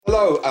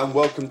Hello and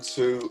welcome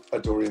to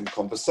Adorium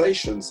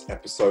Conversations,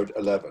 episode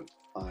 11.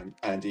 I'm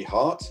Andy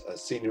Hart, a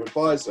senior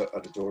advisor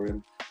at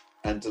Adorium,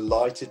 and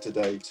delighted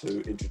today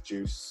to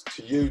introduce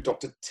to you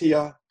Dr.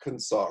 Tia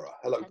Kunsara.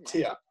 Hello,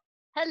 Tia.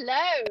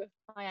 Hello.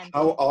 Hi, Andy.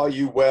 How are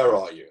you? Where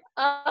are you?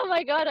 Oh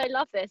my God, I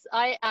love this.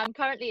 I am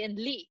currently in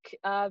Leek,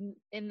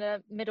 in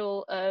the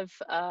middle of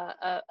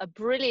a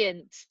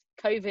brilliant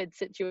COVID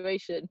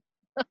situation.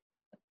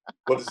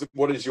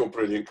 What is your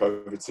brilliant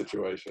COVID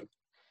situation?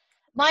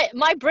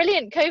 My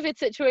brilliant COVID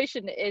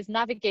situation is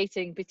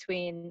navigating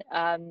between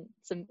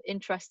some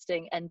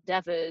interesting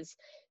endeavors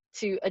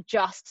to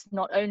adjust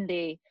not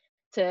only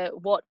to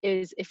what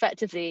is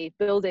effectively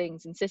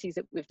buildings and cities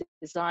that we've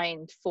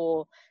designed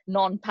for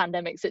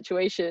non-pandemic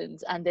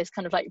situations, and this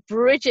kind of like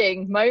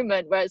bridging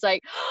moment where it's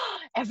like, oh,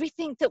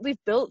 everything that we've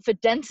built for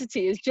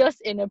density is just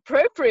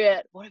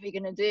inappropriate. What are we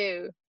going to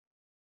do?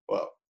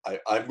 Well,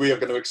 we are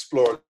going to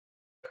explore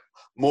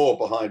more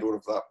behind all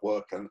of that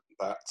work and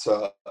that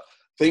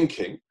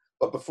thinking.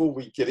 But before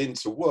we get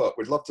into work,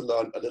 we'd love to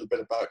learn a little bit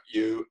about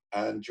you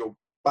and your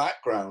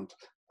background.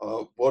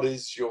 What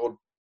is your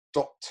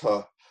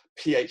doctor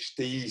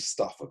PhD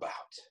stuff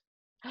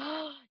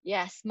about?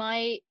 Yes,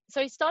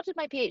 so I started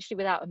my PhD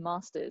without a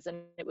master's,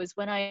 and it was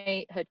when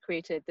I had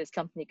created this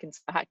company,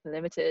 Hackney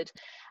Limited,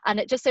 and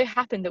it just so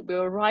happened that we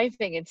were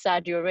arriving in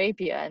Saudi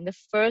Arabia, and the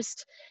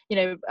first,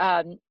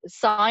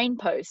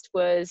 signpost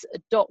was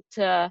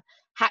Dr.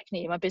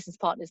 Hackney, my business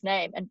partner's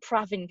name, and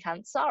Pravin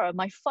Kansara,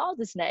 my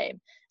father's name.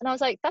 And I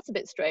was like, that's a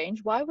bit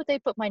strange. Why would they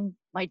put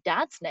my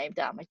dad's name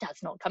down? My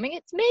dad's not coming,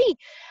 it's me.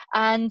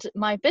 And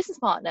my business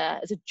partner,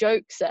 as a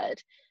joke, said,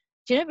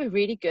 do you know, it'd be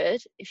really good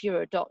if you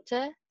were a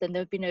doctor, then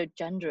there would be no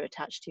gender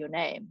attached to your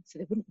name. So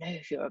they wouldn't know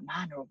if you're a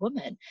man or a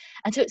woman.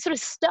 And so it sort of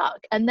stuck.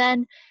 And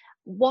then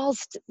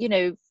whilst,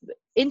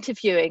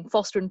 interviewing,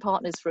 fostering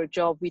partners for a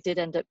job, we did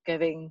end up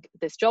giving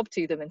this job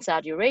to them in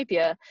Saudi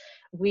Arabia.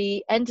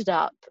 We ended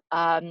up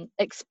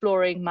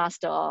exploring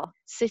Masdar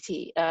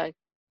city, in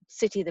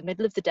the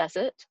middle of the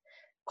desert,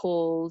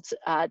 called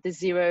the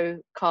Zero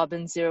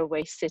Carbon, Zero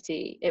Waste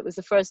City. It was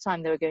the first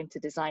time they were going to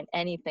design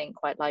anything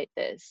quite like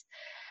this.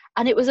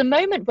 And it was a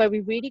moment where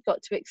we really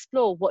got to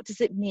explore, what does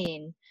it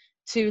mean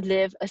to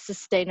live a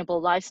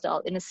sustainable lifestyle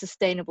in a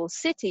sustainable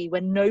city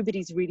when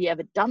nobody's really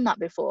ever done that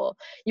before?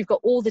 You've got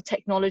all the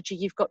technology,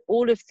 you've got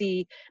all of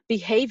the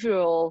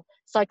behavioral,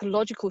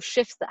 psychological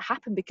shifts that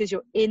happen because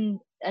you're in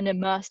an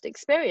immersed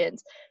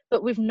experience,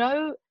 but with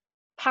no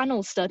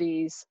panel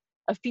studies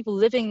of people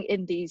living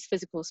in these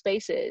physical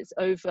spaces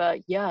over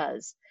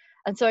years.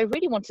 And so I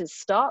really wanted to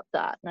start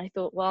that. And I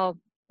thought, well,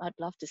 I'd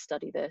love to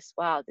study this.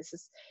 Wow, this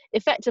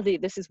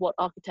is what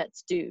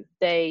architects do.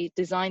 They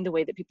design the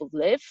way that people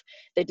live.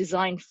 They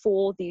design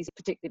for these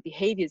particular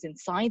behaviors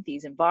inside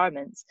these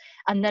environments.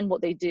 And then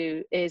what they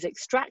do is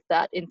extract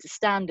that into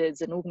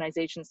standards and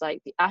organizations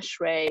like the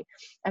ASHRAE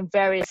and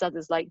various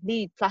others like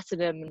LEED,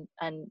 Platinum,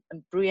 and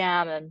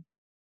BREEAM, and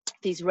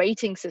these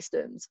rating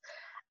systems,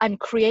 and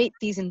create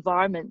these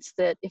environments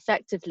that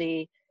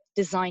effectively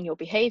design your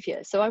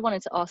behavior. So I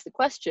wanted to ask the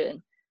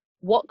question,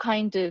 what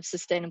kind of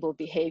sustainable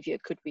behavior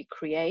could we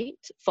create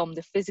from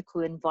the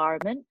physical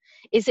environment?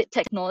 Is it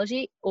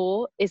technology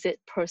or is it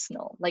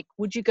personal? Like,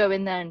 would you go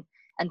in there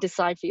and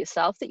decide for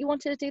yourself that you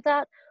wanted to do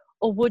that?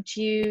 Or would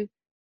you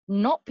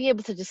not be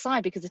able to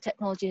decide because the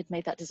technology had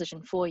made that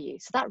decision for you?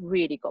 So that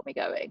really got me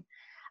going.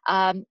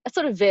 I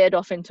sort of veered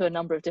off into a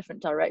number of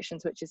different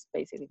directions, which is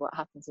basically what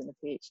happens in a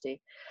PhD.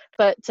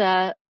 But,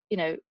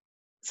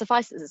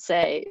 suffice it to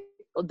say,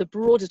 the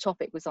broader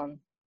topic was on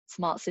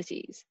smart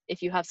cities.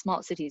 If you have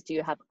smart cities, do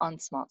you have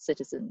unsmart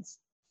citizens?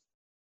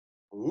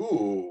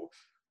 Ooh,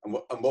 and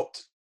what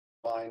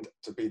find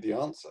to be the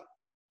answer?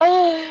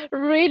 Oh,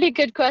 really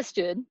good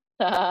question.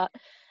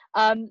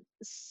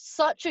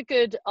 Such a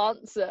good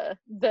answer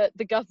that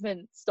the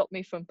government stopped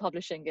me from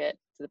publishing it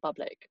to the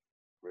public.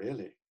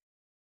 Really?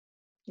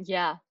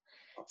 Yeah.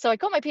 So I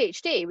got my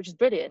PhD, which is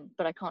brilliant,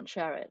 but I can't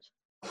share it.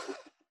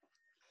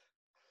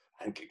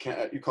 And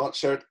you can't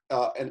share it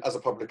as a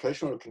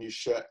publication, or can you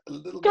share a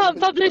little bit? Can't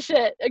publish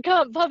it. I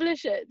can't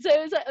publish it. So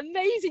it was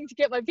amazing to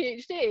get my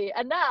PhD.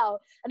 And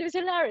it was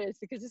hilarious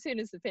because as soon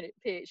as the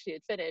PhD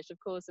had finished, of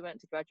course, I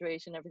went to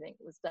graduation, everything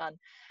was done.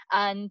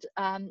 And,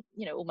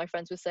 all my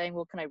friends were saying,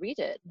 well, can I read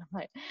it? And I'm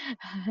like,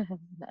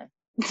 no.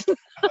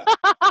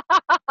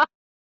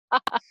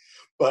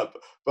 But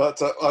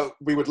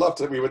we would love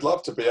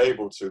to be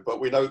able to, but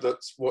we know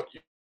that what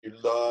you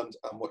learned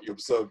and what you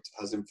observed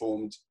has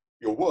informed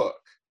your work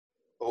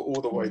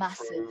all the way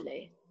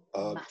Massively.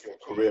 through your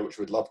career, which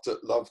we'd love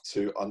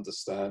to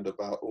understand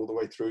about all the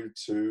way through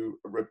to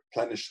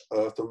replenish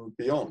Earth and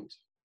beyond.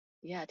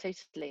 Yeah,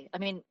 totally. I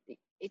mean,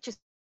 it just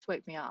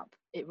woke me up.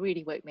 It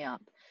really woke me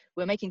up.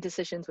 We're making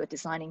decisions, we're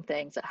designing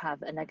things that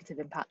have a negative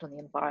impact on the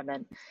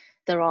environment.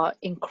 There are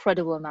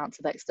incredible amounts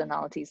of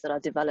externalities that are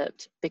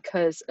developed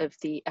because of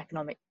the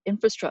economic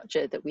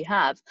infrastructure that we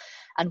have.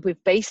 And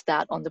we've based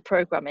that on the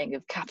programming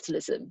of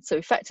capitalism. So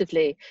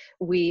effectively,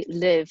 we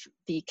live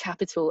the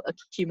capital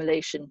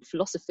accumulation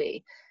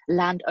philosophy,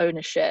 land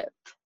ownership,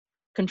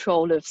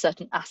 control of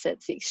certain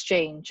assets, the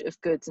exchange of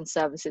goods and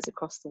services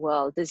across the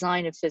world,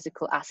 design of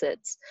physical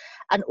assets.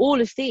 And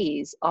all of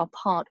these are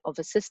part of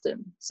a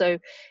system. So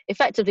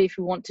effectively, if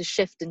we want to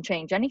shift and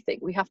change anything,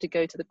 we have to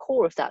go to the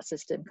core of that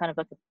system, kind of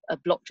like a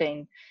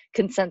blockchain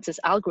consensus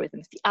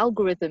algorithm. If the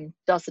algorithm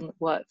doesn't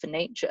work for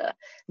nature,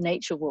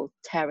 nature will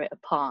tear it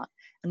apart.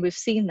 And we've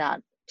seen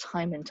that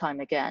time and time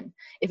again.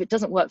 If it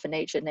doesn't work for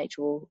nature,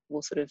 nature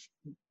will sort of,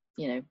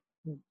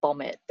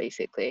 bomb it,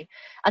 basically.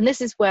 And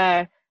this is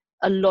where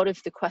a lot of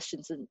the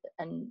questions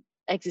and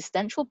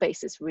existential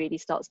basis really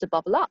starts to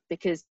bubble up,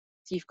 because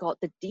you've got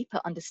the deeper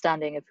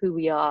understanding of who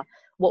we are,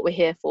 what we're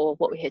here for,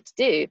 what we're here to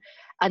do,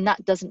 and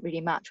that doesn't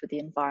really match with the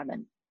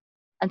environment.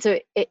 And so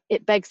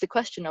it begs the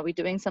question, are we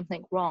doing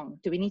something wrong?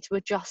 Do we need to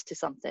adjust to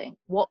something?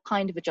 What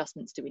kind of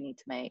adjustments do we need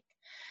to make?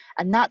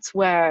 And that's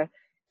where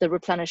the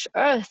Replenish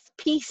Earth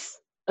piece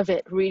of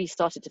it really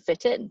started to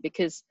fit in,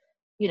 because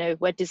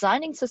we're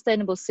designing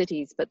sustainable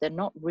cities, but they're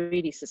not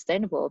really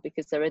sustainable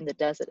because they're in the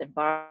desert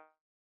environment.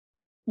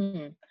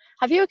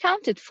 Have you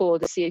accounted for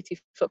the CO2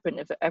 footprint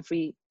of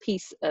every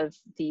piece of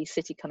the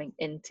city coming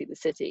into the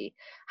city?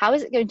 How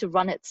is it going to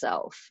run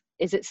itself?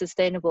 Is it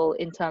sustainable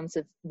in terms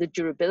of the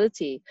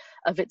durability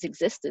of its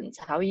existence?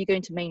 How are you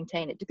going to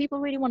maintain it? Do people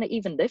really want to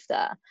even live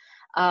there?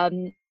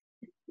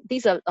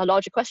 These are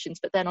larger questions,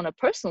 but then on a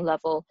personal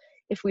level,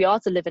 if we are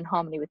to live in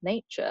harmony with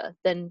nature,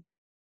 then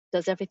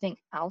does everything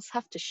else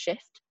have to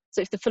shift? So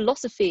if the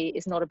philosophy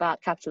is not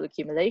about capital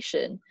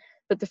accumulation,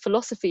 but the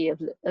philosophy of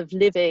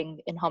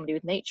living in harmony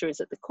with nature is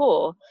at the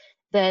core,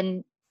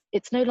 then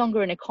it's no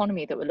longer an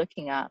economy that we're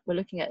looking at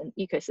an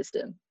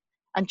ecosystem.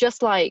 And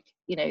just like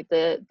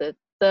the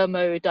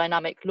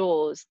thermodynamic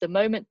laws, the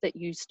moment that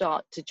you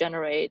start to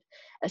generate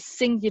a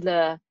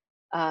singular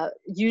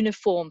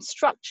uniform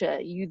structure,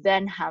 you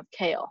then have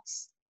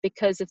chaos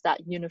because of that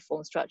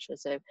uniform structure.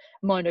 So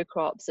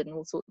monocrops and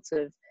all sorts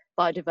of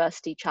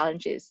biodiversity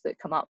challenges that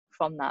come up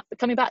from that. But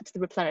coming back to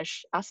the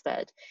replenish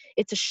aspect,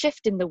 it's a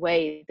shift in the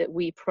way that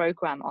we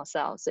program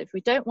ourselves. So if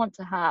we don't want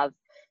to have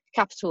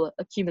capital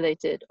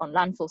accumulated on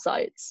landfill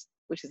sites,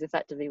 which is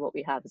effectively what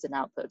we have as an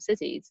output of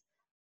cities,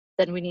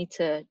 then we need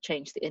to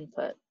change the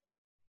input.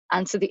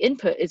 And so the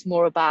input is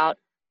more about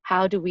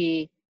how do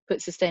we put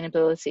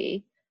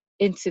sustainability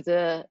into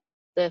the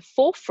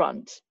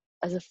forefront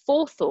as a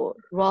forethought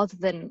rather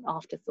than an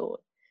afterthought.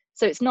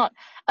 So it's not,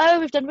 oh,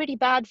 we've done really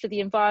bad for the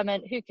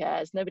environment, who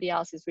cares? Nobody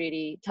else is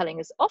really telling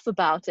us off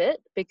about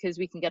it because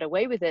we can get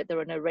away with it. There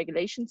are no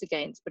regulations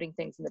against putting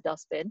things in the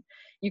dustbin.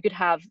 You could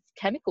have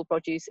chemical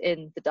produce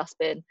in the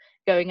dustbin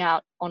going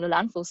out on a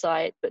landfill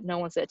site, but no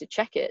one's there to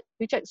check it.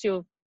 Who checks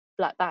your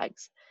black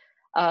bags?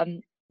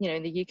 In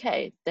the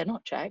UK, they're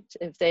not checked.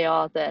 If they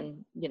are,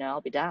 then,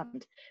 I'll be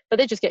damned. But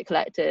they just get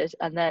collected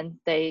and then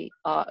they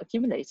are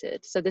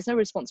accumulated. So there's no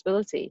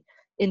responsibility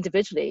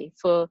individually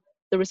for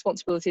the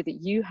responsibility that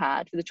you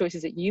had for the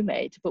choices that you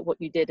made to put what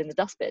you did in the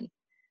dustbin.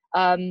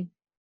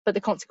 But the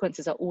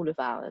consequences are all of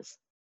ours.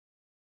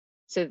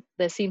 So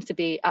there seems to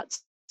be at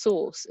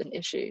source an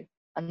issue.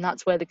 And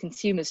that's where the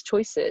consumer's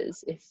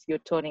choices, if you're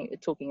talking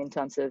in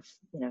terms of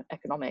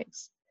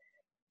economics,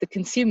 the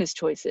consumer's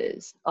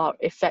choices are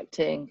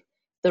affecting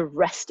the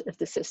rest of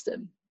the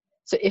system.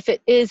 So if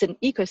it is an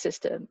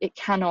ecosystem, it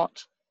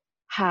cannot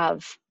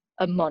have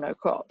a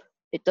monocrop.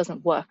 It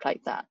doesn't work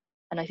like that.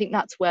 And I think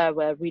that's where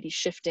we're really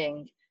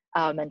shifting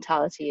our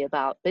mentality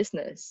about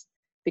business.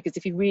 Because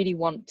if you really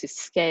want to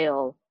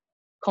scale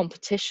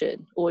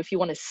competition, or if you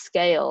want to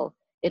scale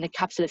in a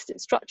capitalistic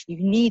structure, you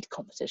need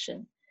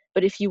competition.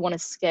 But if you want to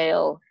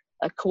scale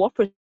a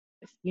cooperative,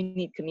 you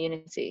need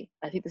community.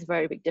 I think there's a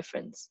very big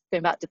difference.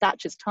 Going back to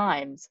Thatcher's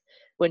times,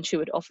 when she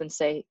would often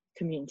say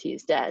community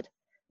is dead.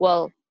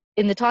 Well,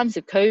 in the times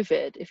of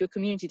COVID, if your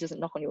community doesn't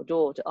knock on your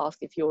door to ask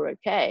if you're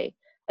okay,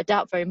 I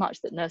doubt very much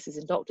that nurses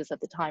and doctors have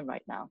the time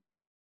right now.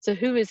 So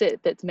who is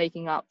it that's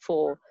making up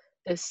for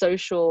the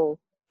social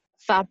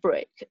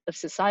fabric of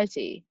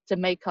society to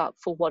make up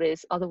for what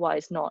is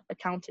otherwise not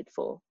accounted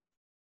for?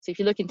 So if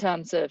you look in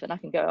terms of, and I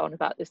can go on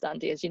about this,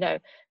 Andy, as you know,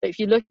 but if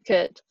you look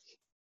at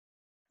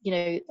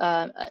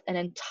an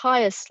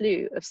entire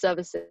slew of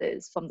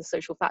services from the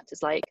social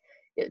factors, like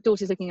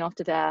daughters looking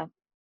after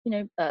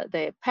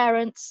their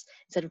parents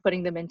instead of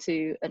putting them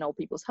into an old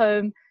people's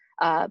home,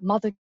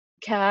 mother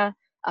care,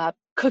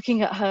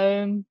 cooking at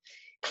home,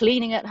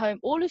 cleaning at home,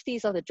 all of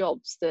these other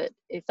jobs that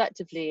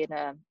effectively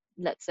in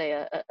let's say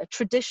a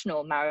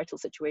traditional marital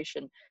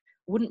situation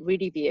wouldn't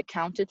really be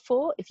accounted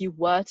for if you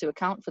were to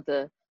account for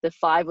the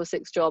 5 or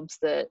 6 jobs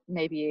that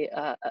maybe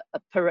a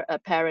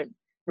parent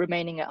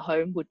remaining at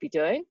home would be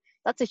doing.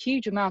 That's a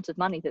huge amount of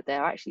money that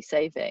they're actually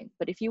saving.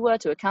 But if you were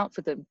to account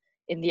for them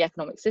in the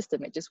economic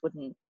system, it just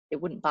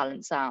wouldn't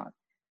balance out.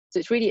 So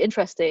it's really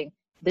interesting,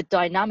 the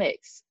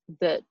dynamics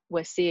that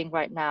we're seeing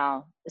right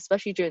now,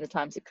 especially during the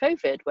times of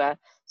COVID, where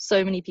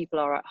so many people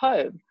are at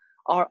home,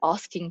 are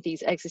asking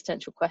these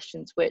existential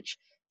questions, which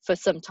for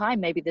some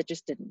time, maybe they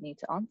just didn't need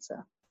to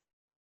answer.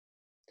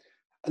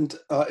 And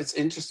it's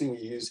interesting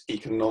you use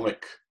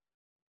economic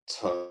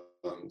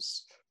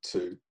terms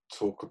to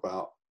talk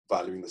about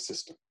valuing the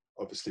system.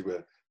 Obviously,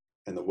 we're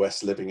in the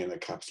West living in a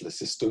capitalist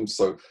system.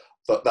 So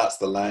that's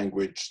the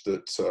language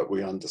that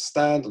we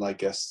understand. And I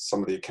guess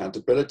some of the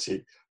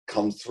accountability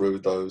comes through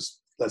those,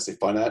 let's say,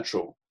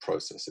 financial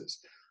processes.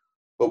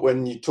 But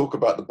when you talk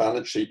about the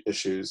balance sheet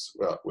issues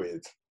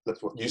with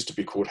that's what used to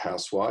be called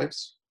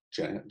housewives,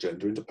 gender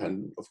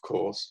independent, of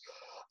course,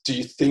 do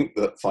you think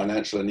that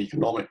financial and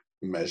economic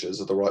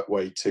measures are the right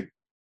way to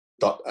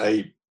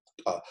A,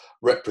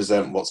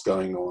 represent what's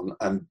going on,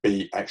 and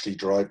B, actually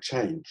drive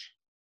change?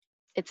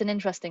 It's an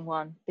interesting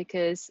one,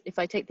 because if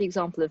I take the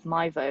example of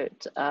My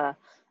Vote,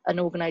 an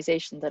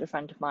organization that a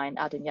friend of mine,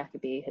 Adam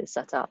Jacobi, has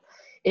set up,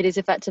 it is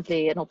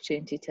effectively an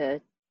opportunity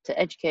to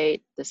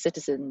educate the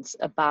citizens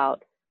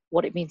about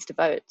what it means to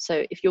vote.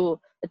 So if you're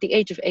at the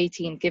age of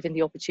 18 given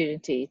the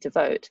opportunity to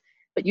vote,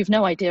 but you've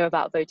no idea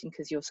about voting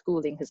because your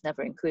schooling has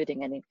never included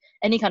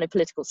any kind of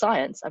political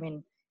science. I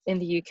mean, in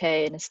the UK,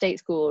 in a state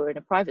school or in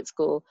a private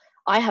school,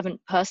 I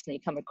haven't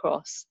personally come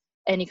across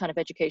any kind of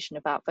education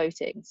about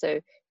voting. So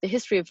the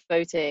history of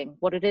voting,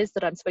 what it is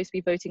that I'm supposed to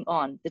be voting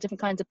on, the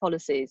different kinds of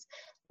policies.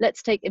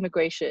 Let's take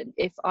immigration.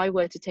 If I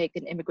were to take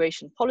an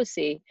immigration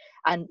policy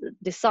and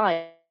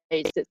decide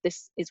that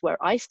this is where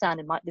I stand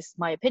and this is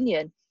my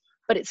opinion,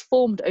 but it's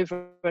formed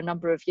over a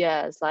number of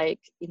years, like,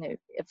 you know,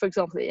 for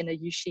example, in a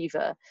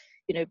yeshiva,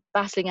 you know,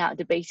 battling out,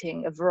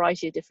 debating a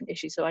variety of different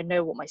issues, so I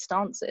know what my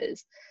stance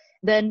is,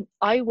 then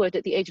I would,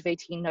 at the age of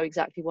 18, know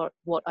exactly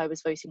what I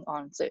was voting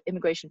on. So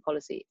immigration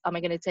policy, am I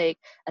going to take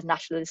a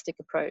nationalistic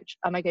approach?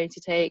 Am I going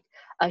to take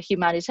a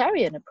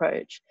humanitarian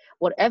approach?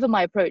 Whatever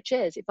my approach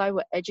is, if I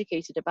were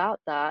educated about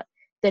that,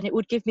 then it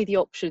would give me the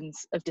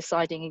options of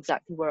deciding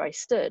exactly where I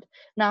stood.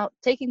 Now,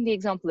 taking the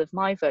example of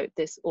My Vote,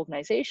 this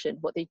organization,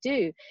 what they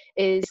do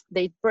is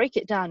they break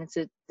it down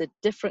into the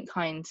different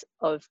kinds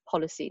of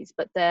policies,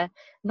 but they're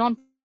non.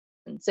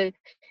 So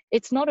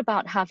it's not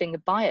about having a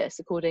bias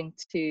according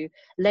to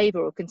Labour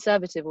or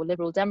Conservative or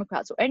Liberal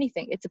Democrats or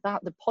anything. It's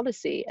about the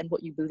policy and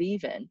what you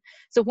believe in.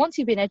 So once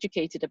you've been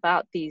educated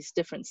about these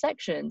different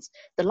sections,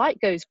 the light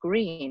goes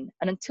green.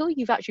 And until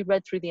you've actually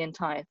read through the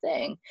entire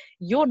thing,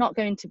 you're not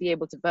going to be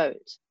able to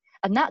vote.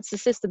 And that's the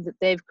system that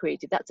they've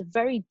created. That's a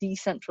very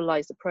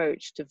decentralized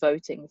approach to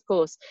voting. Of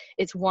course,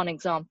 it's one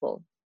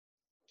example.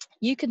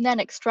 You can then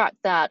extract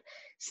that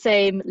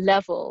same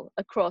level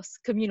across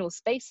communal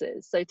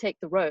spaces. So take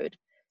the road,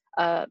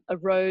 a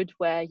road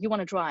where you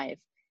want to drive.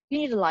 You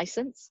need a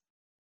license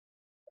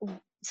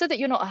so that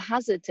you're not a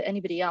hazard to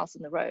anybody else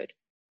on the road,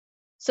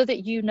 so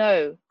that you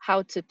know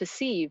how to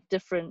perceive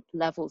different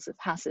levels of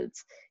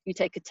hazards. You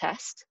take a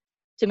test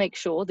to make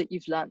sure that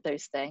you've learnt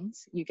those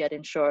things. You get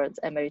insurance,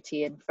 MOT,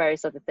 and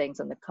various other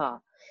things on the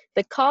car.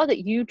 The car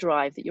that you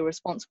drive, that you're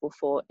responsible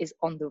for, is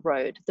on the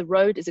road. The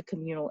road is a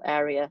communal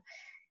area.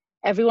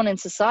 Everyone in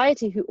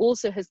society who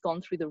also has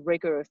gone through the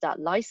rigor of that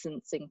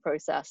licensing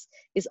process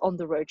is on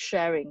the road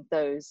sharing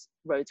those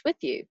roads with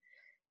you.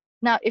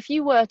 Now, if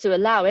you were to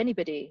allow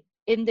anybody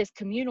in this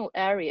communal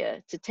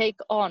area to take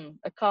on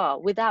a car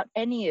without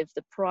any of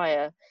the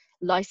prior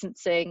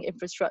licensing,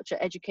 infrastructure,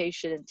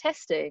 education, and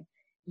testing,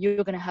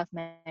 you're going to have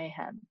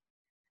mayhem.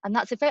 And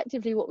that's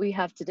effectively what we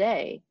have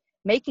today,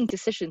 making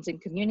decisions in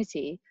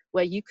community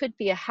where you could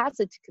be a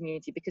hazard to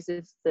community because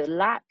of the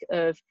lack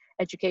of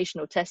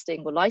educational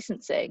testing or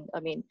licensing. I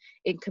mean,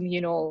 in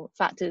communal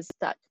factors,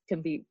 that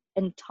can be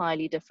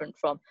entirely different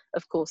from,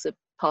 of course,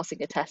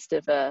 passing a test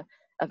of a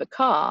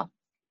car.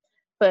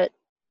 But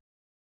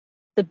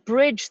the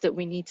bridge that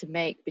we need to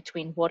make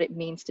between what it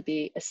means to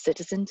be a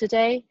citizen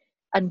today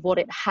and what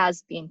it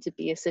has been to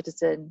be a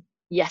citizen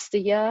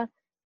yesteryear,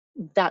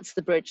 that's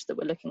the bridge that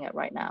we're looking at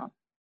right now.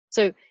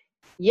 So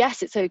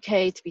yes, it's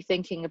okay to be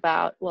thinking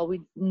about, well,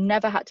 we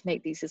never had to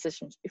make these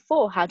decisions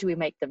before. How do we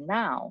make them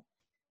now?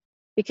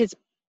 Because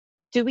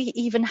do we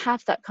even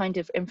have that kind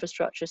of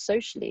infrastructure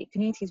socially?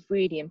 Community is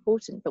really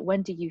important, but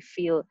when do you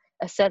feel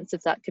a sense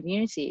of that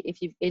community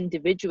if you've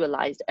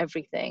individualized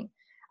everything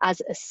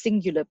as a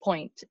singular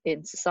point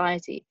in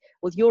society?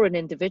 Well, you're an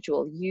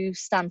individual, you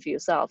stand for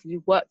yourself,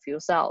 you work for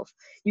yourself,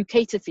 you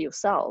cater for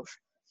yourself.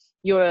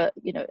 You're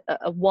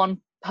a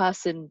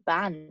one-person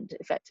band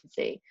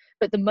effectively.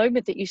 But the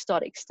moment that you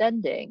start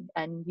extending,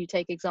 and you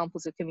take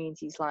examples of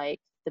communities like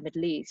the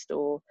Middle East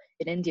or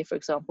in India, for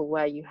example,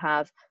 where you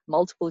have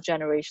multiple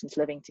generations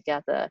living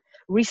together,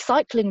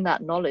 recycling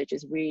that knowledge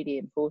is really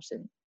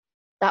important.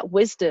 That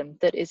wisdom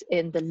that is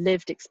in the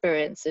lived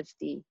experience of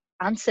the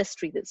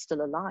ancestry that's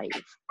still alive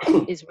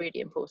is really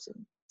important.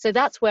 So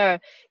that's where,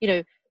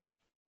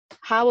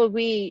 how are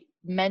we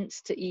meant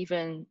to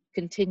even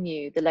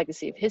continue the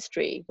legacy of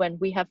history when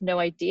we have no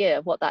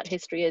idea what that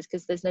history is,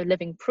 because there's no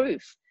living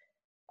proof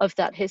of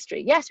that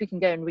history? Yes, we can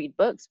go and read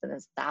books, but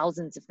there's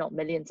thousands, if not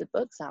millions, of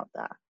books out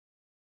there.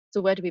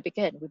 So where do we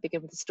begin? We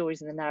begin with the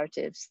stories and the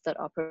narratives that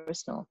are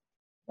personal,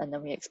 and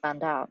then we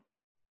expand out.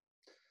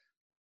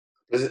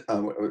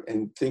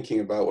 In thinking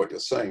about what you're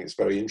saying, it's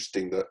very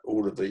interesting that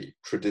all of the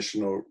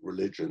traditional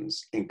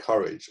religions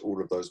encourage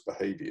all of those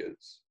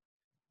behaviors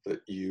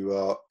that you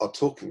are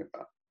talking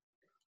about.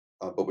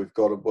 But we've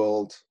got a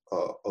world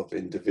of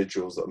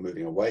individuals that are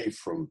moving away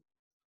from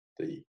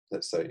the,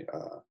 let's say,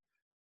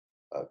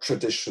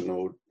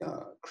 traditional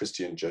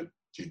Christian,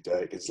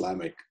 Judaic,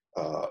 Islamic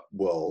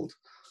world,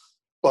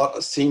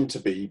 but seem to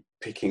be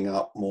picking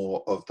up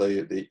more of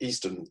the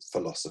Eastern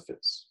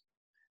philosophies.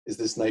 Is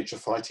this nature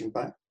fighting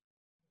back?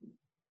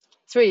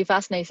 It's really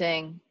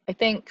fascinating. I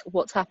think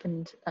what's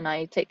happened, and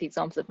I take the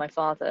example of my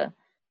father.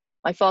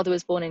 My father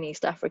was born in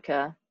East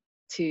Africa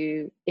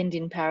to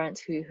Indian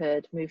parents who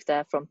had moved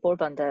there from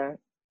Porbandar,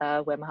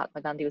 where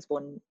Mahatma Gandhi was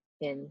born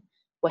in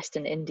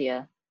Western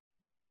India.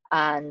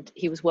 And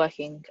he was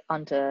working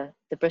under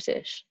the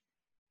British.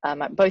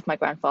 Both my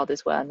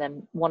grandfathers were, and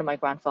then one of my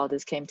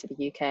grandfathers came to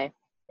the UK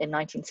in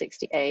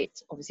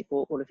 1968, obviously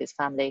brought all of his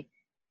family.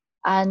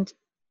 And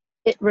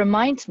it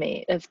reminds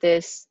me of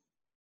this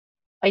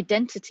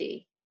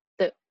identity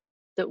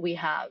that we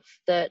have,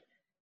 that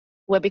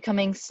we're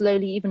becoming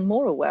slowly even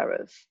more aware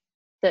of,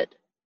 that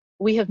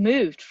we have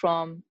moved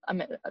from,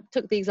 I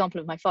took the example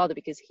of my father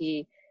because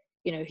he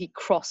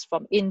crossed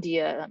from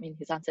India. I mean,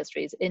 his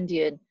ancestry is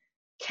Indian,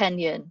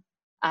 Kenyan,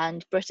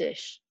 and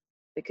British,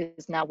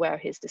 because now we're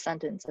his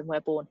descendants and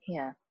we're born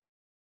here.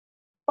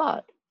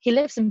 But he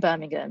lives in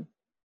Birmingham,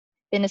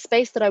 in a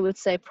space that I would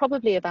say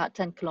probably about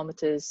 10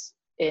 kilometers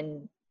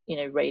in,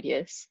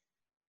 radius,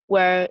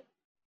 where,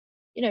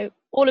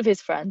 all of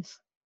his friends,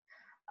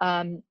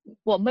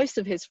 most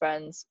of his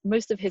friends,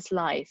 most of his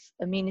life,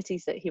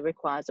 amenities that he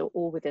requires are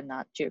all within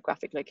that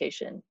geographic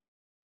location.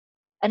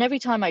 And every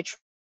time I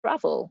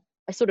travel,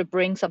 I sort of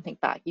bring something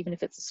back, even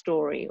if it's a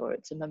story or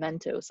it's a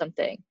memento or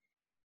something.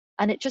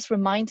 And it just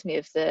reminds me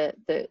of the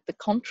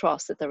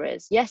contrast that there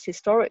is. Yes,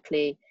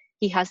 historically,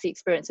 he has the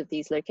experience of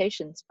these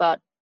locations, but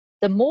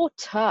the more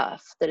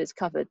turf that is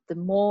covered, the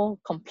more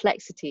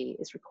complexity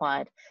is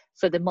required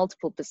for the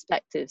multiple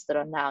perspectives that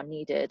are now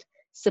needed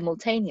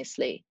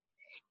simultaneously.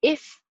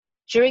 If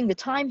during the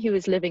time he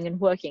was living and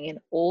working in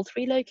all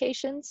three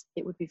locations,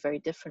 it would be very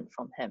different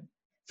from him.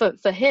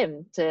 For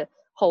him to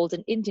hold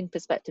an Indian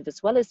perspective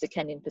as well as the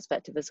Kenyan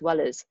perspective, as well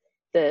as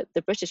the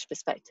British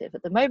perspective.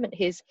 At the moment,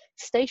 he's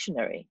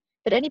stationary,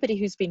 but anybody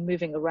who's been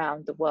moving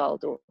around the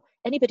world, or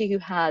anybody who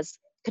has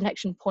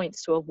connection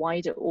points to a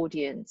wider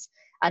audience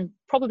and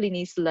probably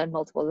needs to learn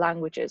multiple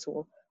languages,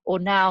 or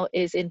now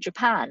is in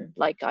Japan,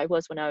 like I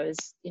was when I was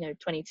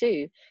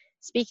 22,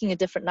 speaking a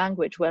different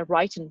language where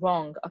right and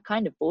wrong are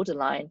kind of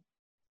borderline.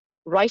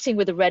 Writing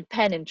with a red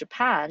pen in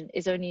Japan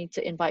is only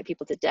to invite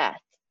people to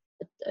death,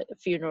 a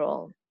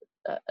funeral,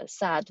 a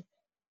sad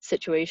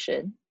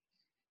situation.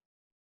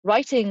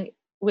 Writing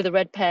with a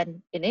red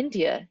pen in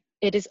India,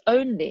 it is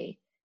only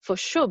for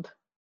shubh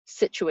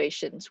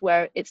situations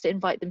where it's to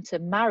invite them to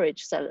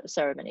marriage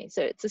ceremony.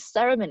 So it's a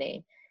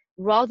ceremony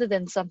rather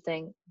than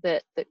something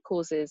that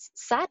causes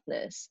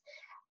sadness.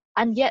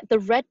 And yet the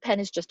red pen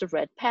is just a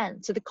red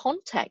pen. So the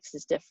context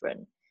is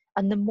different.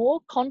 And the more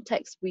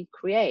context we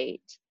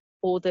create,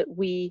 or that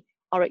we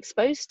are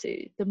exposed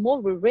to, the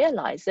more we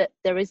realize that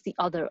there is the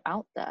other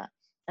out there.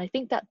 And I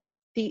think that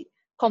the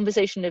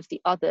conversation of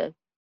the other,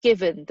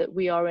 given that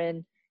we are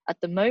in, at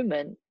the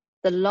moment,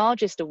 the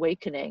largest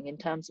awakening in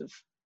terms of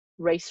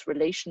race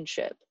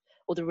relationship,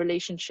 or the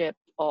relationship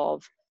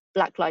of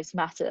Black Lives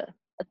Matter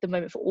at the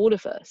moment for all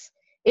of us,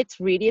 it's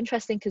really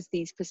interesting because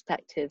these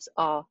perspectives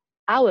are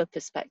our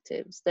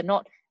perspectives. They're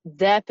not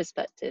their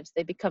perspectives,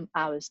 they become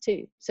ours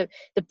too. So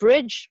the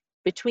bridge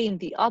between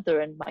the other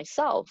and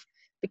myself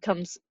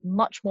becomes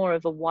much more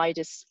of a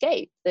wider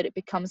scape, that it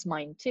becomes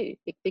mine too.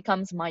 It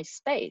becomes my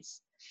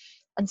space.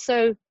 And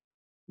so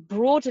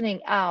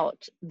broadening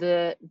out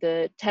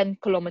the 10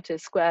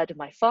 kilometers squared of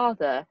my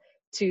father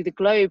to the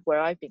globe where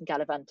I've been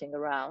gallivanting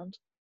around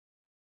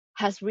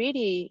has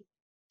really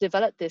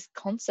developed this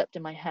concept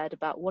in my head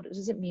about what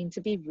does it mean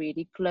to be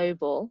really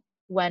global,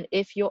 when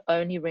if you're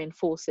only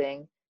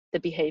reinforcing the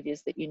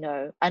behaviors that you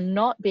know and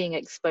not being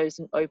exposed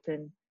and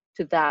open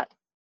to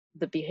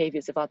the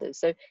behaviors of others.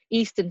 So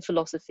Eastern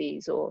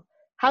philosophies, or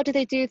how do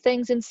they do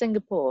things in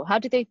Singapore? How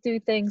do they do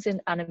things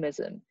in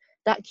animism?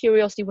 That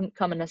curiosity wouldn't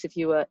come unless if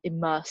you were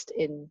immersed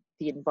in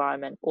the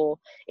environment or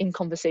in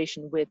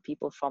conversation with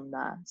people from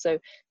there. So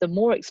the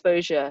more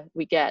exposure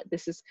we get,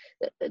 this is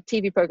a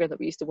TV program that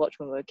we used to watch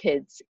when we were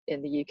kids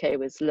in the UK,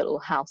 was Little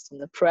House on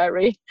the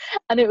Prairie.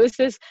 And it was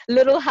this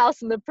Little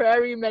House on the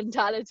Prairie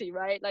mentality,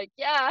 right? Like,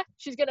 yeah,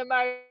 she's going to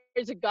marry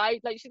a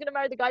guy, like she's going to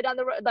marry the guy down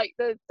the road, like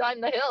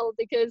down the hill,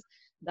 because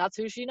that's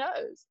who she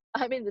knows.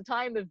 I mean, the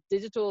time of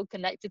digital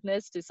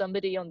connectedness to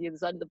somebody on the other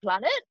side of the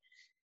planet,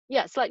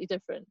 yeah, slightly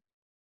different.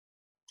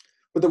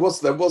 But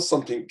there was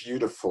something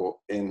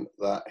beautiful in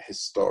that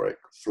historic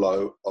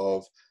flow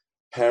of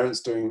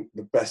parents doing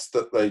the best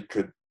that they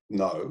could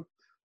know,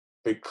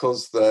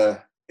 because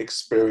their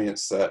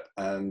experience set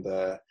and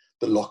the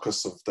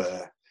locus of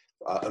their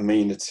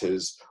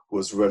amenities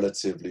was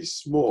relatively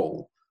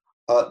small.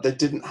 They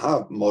didn't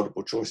have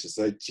multiple choices.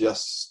 They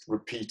just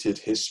repeated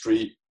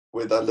history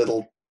with a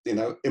little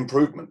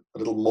improvement, a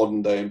little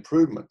modern day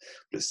improvement.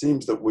 But it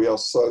seems that we are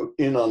so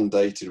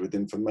inundated with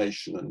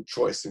information and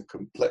choice and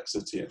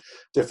complexity and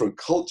different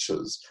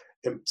cultures.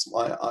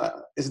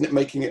 Isn't it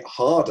making it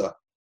harder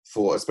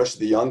for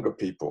especially the younger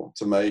people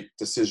to make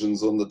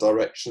decisions on the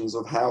directions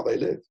of how they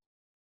live?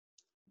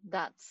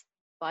 That's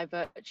by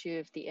virtue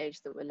of the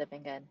age that we're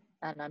living in.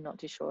 And I'm not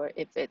too sure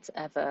if it's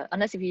ever,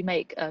 unless if you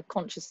make a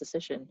conscious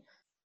decision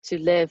to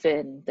live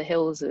in the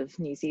hills of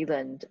New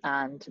Zealand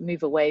and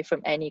move away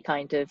from any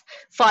kind of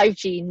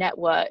 5G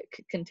network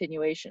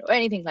continuation or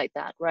anything like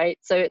that, right?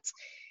 So it's,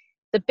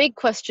 the big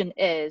question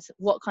is,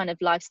 what kind of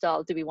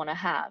lifestyle do we want to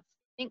have?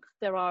 I think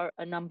there are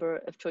a number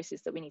of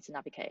choices that we need to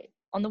navigate.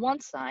 On the one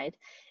side,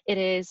 it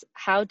is,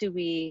 how do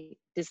we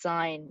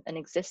design an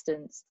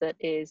existence that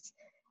is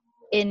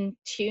in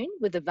tune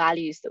with the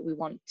values that we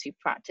want to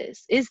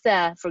practice? Is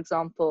there, for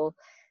example,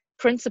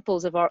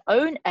 principles of our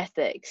own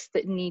ethics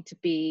that need to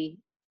be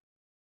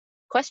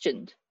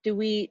questioned? Do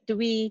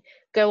we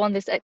go on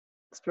this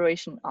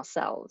exploration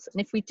ourselves?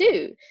 And if we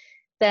do,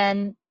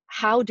 then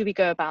how do we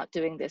go about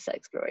doing this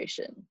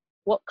exploration?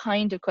 What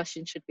kind of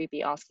questions should we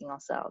be asking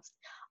ourselves?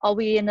 Are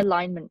we in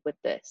alignment with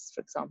this,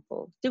 for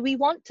example? Do we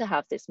want to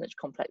have this much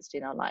complexity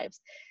in our lives?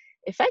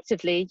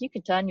 Effectively, you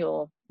can turn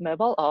your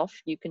mobile off,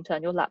 you can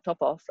turn your laptop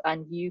off,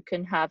 and you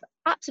can have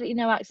absolutely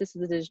no access to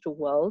the digital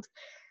world,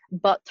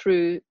 but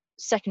through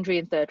secondary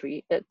and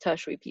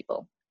tertiary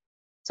people.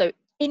 So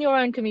in your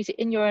own community,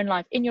 in your own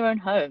life, in your own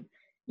home,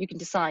 you can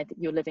decide that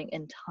you're living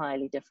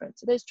entirely different.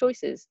 So those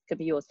choices could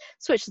be yours.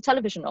 Switch the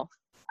television off,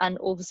 and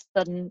all of a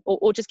sudden,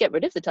 or just get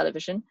rid of the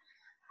television,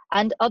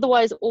 and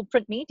otherwise all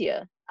print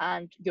media,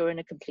 and you're in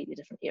a completely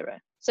different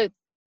era. So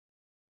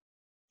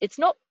it's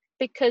not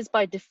because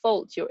by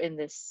default you're in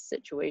this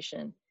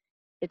situation.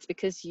 It's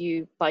because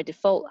you by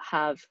default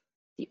have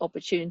the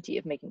opportunity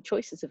of making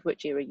choices of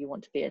which era you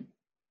want to be in.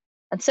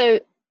 And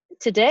so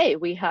today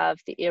we have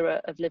the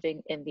era of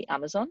living in the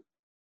Amazon,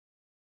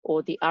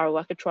 or the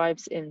Arawaka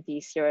tribes in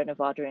the Sierra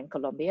Nevada in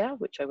Colombia,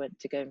 which I went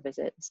to go and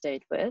visit and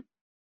stayed with.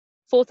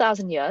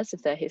 4,000 years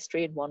of their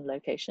history in one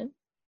location.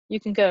 You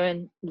can go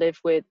and live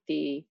with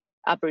the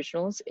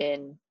Aboriginals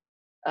in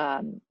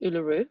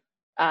Uluru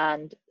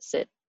and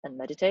sit and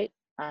meditate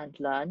and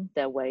learn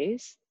their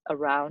ways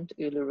around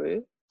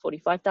Uluru.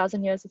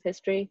 45,000 years of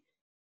history.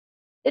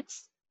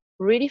 It's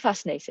really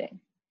fascinating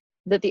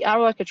that the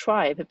Arawaka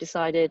tribe have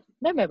decided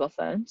no mobile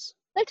phones,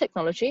 no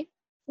technology,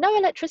 no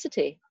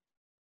electricity.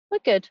 We're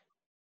good.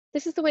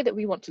 This is the way that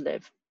we want to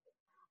live.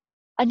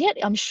 And yet,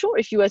 I'm sure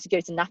if you were to go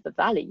to Napa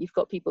Valley, you've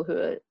got people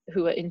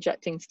who are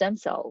injecting stem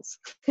cells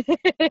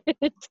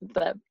into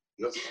them.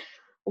 Yes.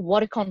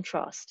 What a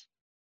contrast.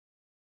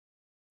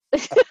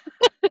 And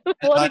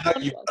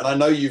I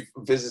know you've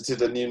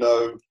visited, and you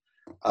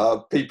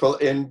know people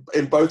in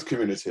both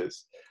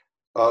communities.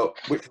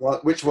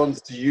 Which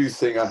ones do you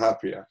think are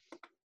happier?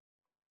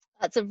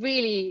 That's a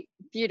really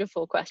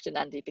beautiful question,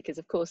 Andy, because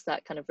of course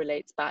that kind of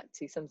relates back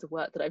to some of the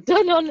work that I've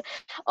done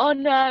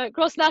on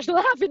cross-national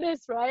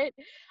happiness, right?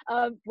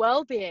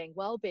 Well-being,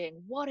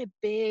 what a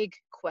big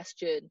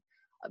question.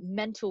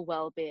 Mental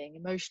well-being,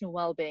 emotional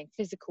well-being,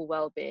 physical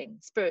well-being,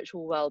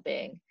 spiritual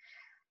well-being,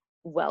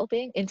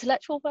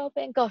 intellectual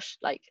well-being. Gosh,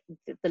 like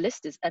the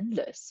list is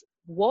endless.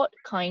 What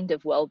kind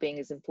of well-being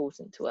is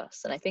important to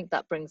us? And I think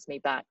that brings me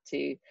back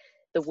to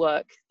the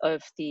work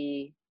of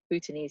the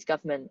Bhutanese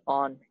government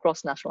on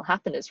gross national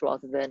happiness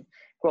rather than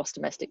gross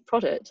domestic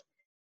product.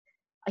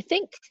 I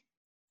think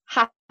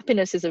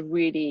happiness is a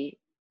really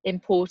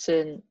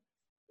important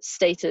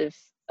state of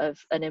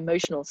an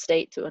emotional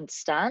state to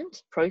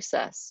understand,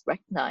 process,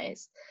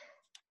 recognize.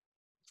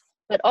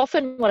 But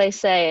often what I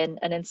say,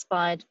 and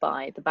inspired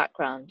by the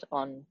background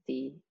on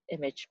the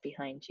image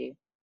behind you,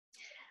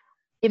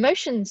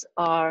 emotions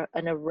are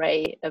an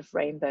array of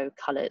rainbow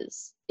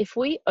colors. If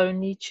we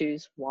only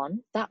choose one,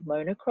 that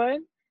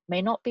monochrome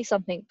may not be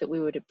something that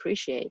we would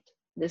appreciate.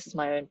 This is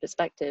my own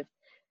perspective.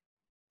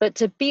 But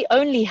to be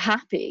only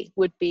happy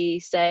would be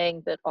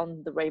saying that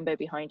on the rainbow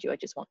behind you, I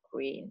just want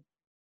green.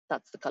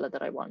 That's the color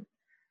that I want.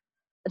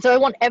 And so I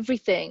want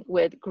everything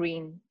with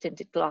green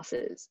tinted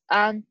glasses,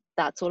 and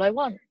that's all I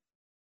want.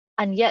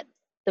 And yet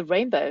the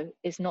rainbow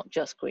is not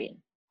just green.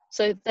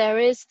 So there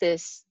is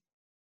this,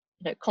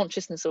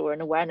 consciousness or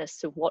an awareness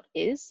to what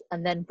is,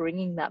 and then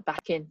bringing that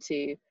back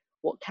into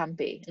what can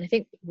be. And I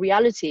think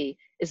reality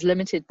is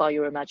limited by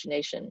your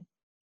imagination,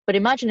 but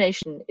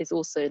imagination is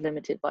also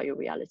limited by your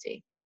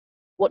reality.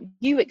 What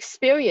you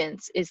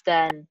experience is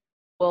then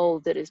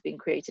world that is being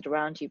created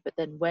around you, but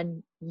then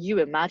when you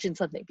imagine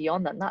something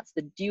beyond that, and that's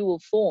the dual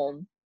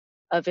form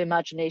of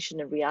imagination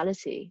and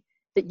reality,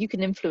 that you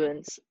can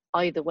influence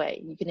either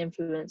way. You can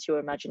influence your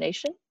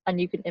imagination and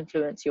you can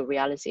influence your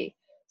reality.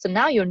 So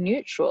now you're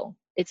neutral.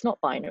 It's not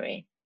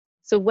binary.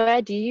 So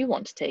where do you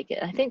want to take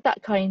it? I think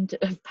that kind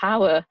of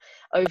power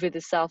over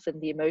the self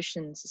and the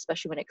emotions,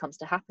 especially when it comes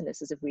to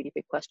happiness, is a really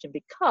big question,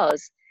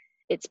 because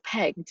it's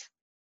pegged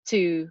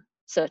to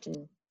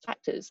certain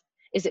factors.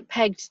 Is it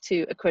pegged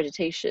to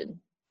accreditation?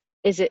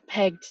 Is it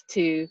pegged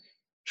to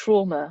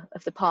trauma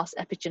of the past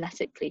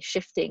epigenetically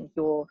shifting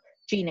your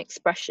gene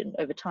expression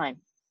over time?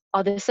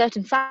 Are there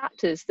certain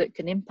factors that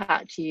can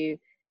impact you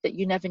that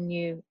you never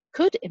knew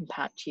could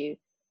impact you,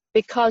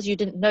 because you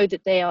didn't know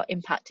that they are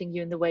impacting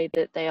you in the way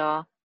that they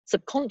are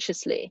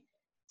subconsciously?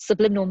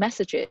 Subliminal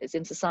messages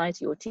in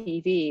society or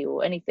TV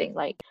or anything,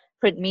 like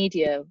print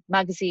media,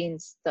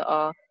 magazines that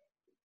are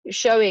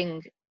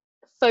showing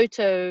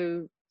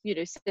photo,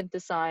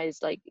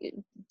 synthesized, like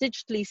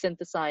digitally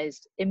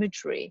synthesized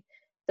imagery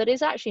that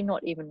is actually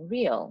not even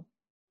real,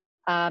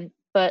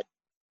 but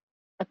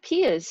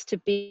appears to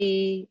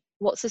be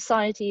what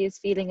society is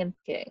feeling and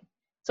thinking.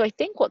 So I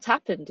think what's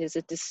happened is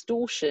a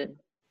distortion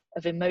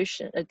of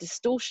emotion, a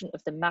distortion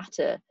of the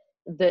matter,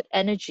 that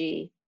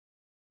energy,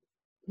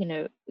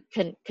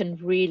 can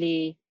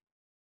really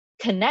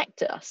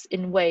connect us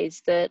in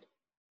ways that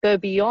go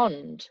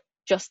beyond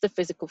just the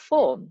physical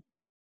form.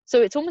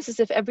 So it's almost as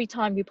if every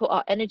time we put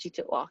our energy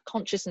to our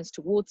consciousness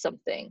towards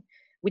something,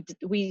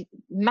 we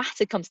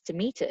matter comes to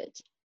meet it,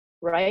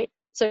 right?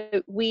 So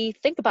we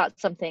think about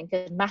something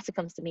and matter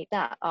comes to meet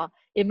that. Our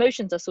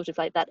emotions are sort of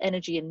like that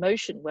energy in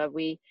motion, where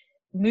we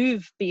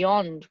move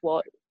beyond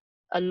what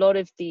a lot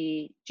of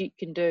the Jeet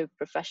Kune Do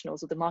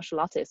professionals or the martial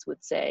artists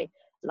would say,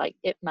 like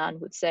Ip Man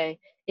would say,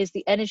 is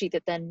the energy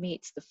that then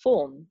meets the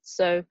form.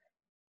 So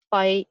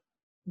by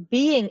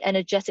being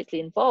energetically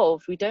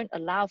involved, we don't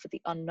allow for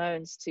the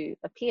unknowns to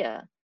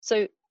appear.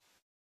 So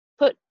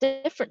put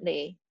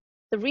differently,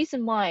 the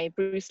reason why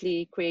Bruce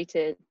Lee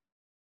created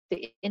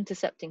the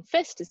intercepting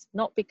fist is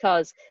not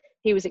because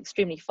he was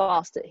extremely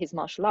fast at his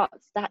martial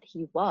arts, that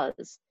he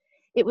was.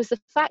 It was the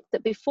fact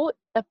that before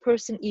a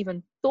person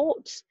even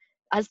thought,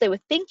 as they were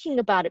thinking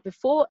about it,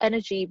 before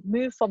energy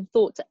moved from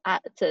thought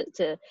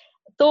to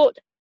thought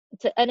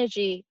to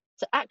energy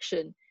to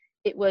action,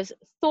 it was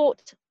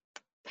thought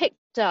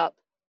picked up,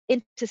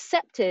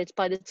 intercepted.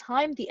 By the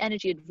time the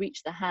energy had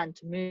reached the hand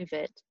to move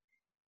it,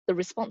 the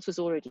response was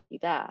already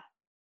there.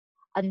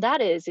 And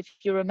that is, if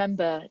you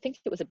remember, I think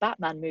it was a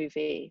Batman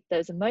movie,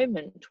 there's a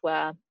moment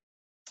where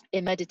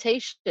in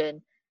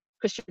meditation,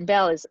 Christian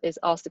Bale is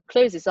asked to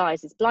close his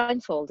eyes, he's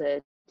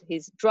blindfolded,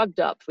 he's drugged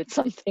up with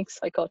something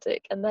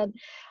psychotic, and then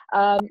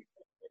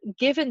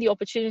given the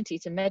opportunity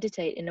to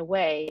meditate in a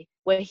way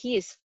where he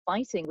is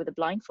fighting with a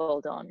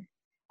blindfold on.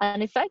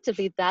 And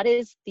effectively, that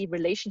is the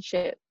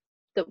relationship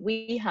that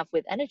we have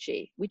with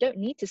energy. We don't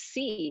need to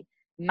see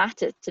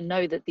matter to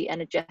know that the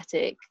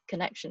energetic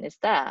connection is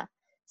there.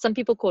 Some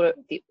people call it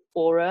the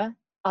aura,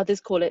 others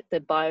call it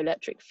the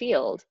bioelectric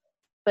field,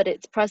 but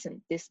it's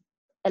present. This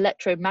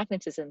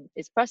electromagnetism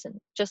is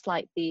present, just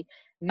like the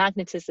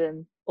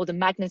magnetism or the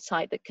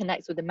magnetite that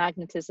connects with the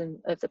magnetism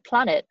of the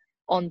planet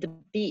on the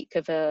beak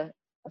of a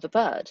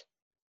bird.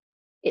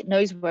 It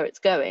knows where it's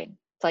going.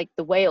 It's like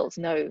the whales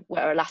know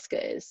where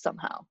Alaska is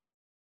somehow,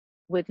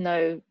 with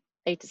no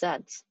A to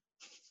Zs.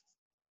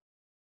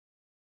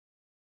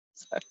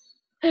 So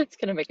it's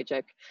gonna make a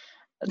joke.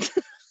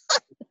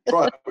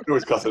 Right, we can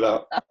always cut it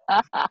out.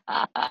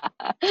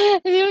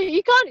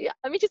 You can't.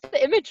 I mean, just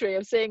the imagery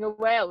of seeing a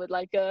whale with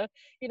like an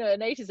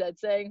A to Z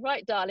saying,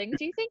 "Right, darling,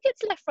 do you think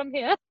it's left from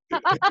here?"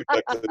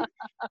 Exactly.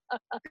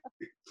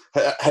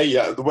 Hey,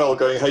 yeah, the whale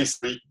going, "Hey,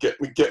 sweet, get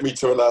me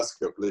to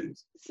Alaska,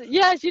 please." So,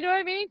 yes, you know what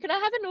I mean. Can I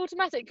have an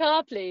automatic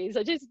car, please?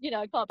 I just,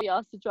 I can't be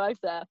asked to drive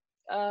there.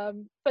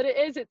 But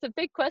it's a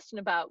big question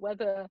about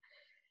whether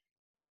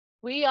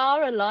we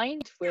are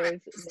aligned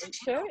with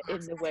nature in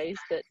the ways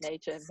that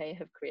nature may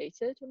have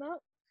created or not.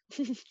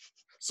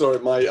 Sorry,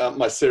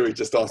 my Siri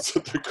just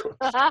answered the question.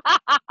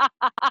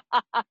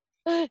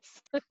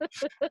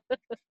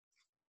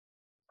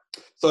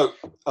 So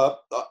I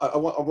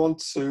want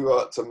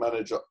to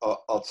manage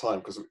our time,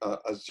 because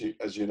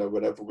as you know,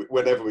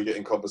 whenever we get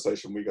in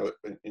conversation, we go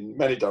in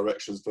many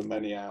directions for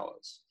many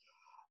hours.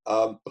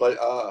 But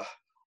I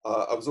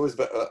was always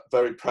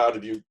very proud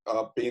of you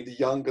being the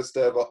youngest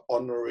ever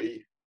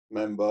honorary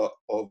member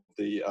of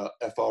the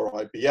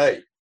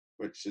FRIBA,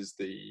 which is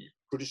the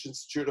British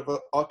Institute of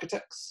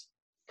Architects.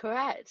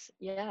 Correct.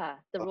 Yeah,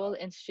 the Royal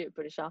Institute of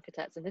British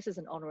Architects, and this is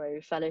an honorary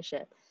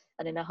fellowship.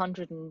 And in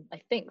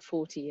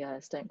 140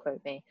 years, don't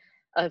quote me,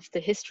 of the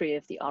history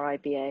of the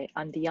RIBA,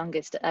 I'm the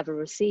youngest to ever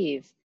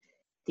receive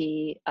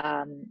the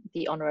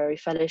honorary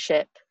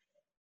fellowship.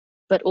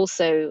 But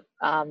also,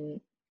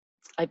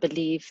 I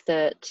believe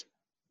that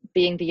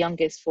being the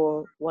youngest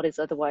for what is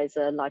otherwise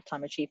a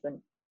lifetime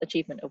achievement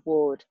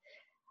award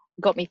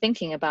got me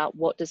thinking about,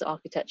 what does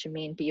architecture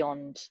mean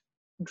beyond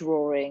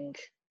drawing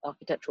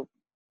architectural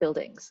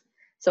buildings?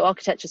 So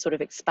architecture sort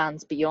of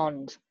expands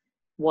beyond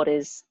what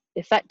is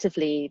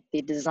effectively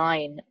the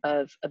design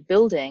of a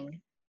building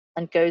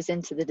and goes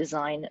into the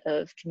design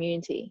of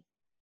community.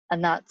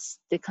 And that's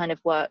the kind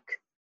of work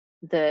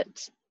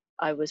that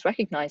I was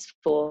recognized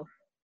for,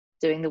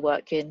 doing the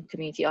work in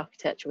community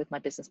architecture with my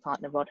business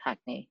partner, Rod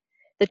Hackney.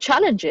 The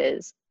challenge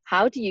is,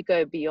 how do you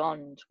go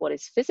beyond what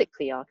is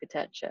physically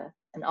architecture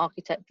and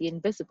architect the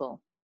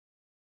invisible?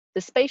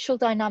 The spatial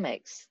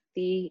dynamics,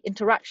 the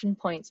interaction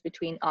points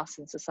between us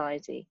and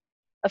society.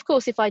 Of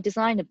course, if I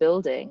design a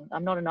building,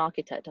 I'm not an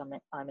architect, I'm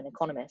an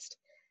economist.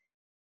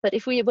 But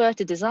if we were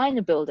to design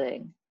a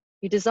building,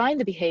 you design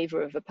the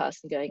behavior of a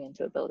person going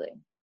into a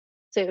building.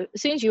 So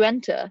as soon as you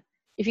enter,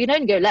 if you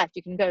don't go left,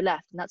 you can go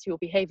left, and that's your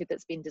behavior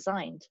that's been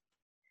designed.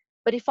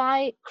 But if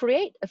I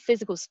create a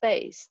physical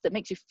space that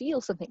makes you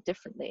feel something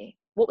differently,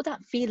 what would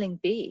that feeling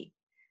be?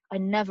 I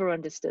never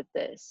understood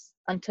this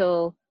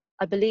until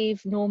I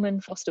believe Norman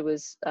Foster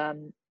was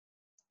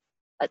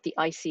at the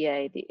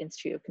ICA, the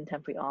Institute of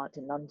Contemporary Art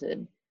in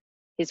London.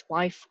 His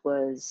wife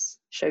was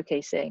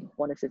showcasing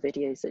one of the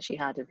videos that she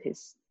had of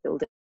his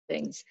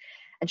buildings.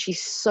 And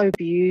she's so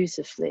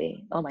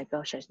beautifully, oh my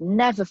gosh, I've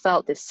never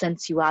felt this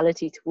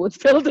sensuality towards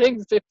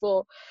buildings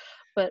before.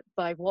 But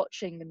by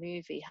watching the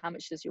movie, How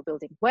Much Does Your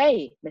Building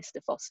Weigh,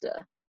 Mr.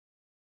 Foster?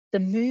 The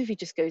movie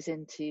just goes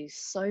into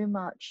so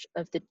much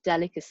of the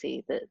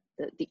delicacy,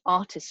 the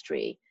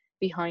artistry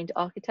behind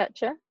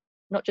architecture,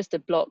 not just a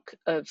block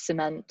of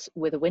cement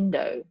with a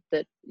window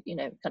that, you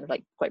know, kind of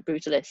like quite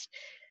brutalist,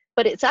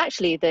 but it's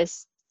actually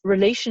this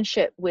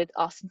relationship with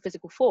us in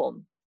physical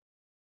form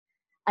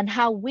and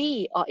how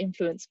we are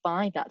influenced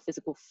by that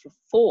physical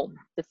form,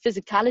 the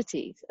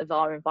physicality of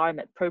our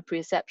environment,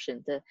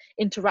 proprioception, the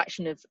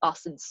interaction of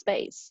us in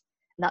space.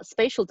 And that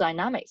spatial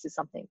dynamics is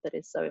something that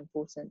is so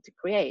important to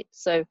create.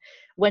 So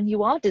when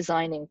you are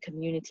designing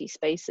community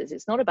spaces,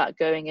 it's not about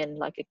going in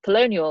like a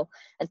colonial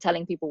and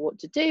telling people what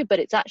to do, but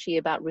it's actually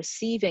about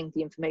receiving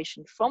the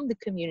information from the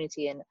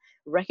community and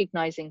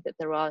recognizing that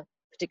there are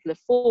particular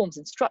forms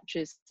and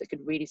structures that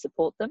could really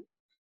support them.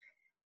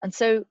 And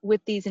so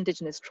with these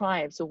indigenous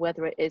tribes, or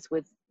whether it is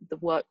with the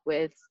work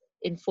with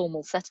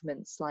informal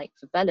settlements like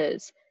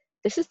favelas,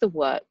 this is the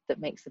work that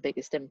makes the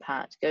biggest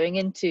impact, going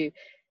into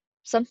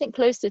something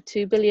close to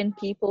 2 billion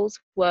people's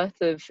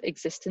worth of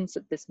existence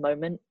at this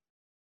moment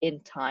in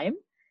time,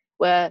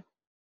 where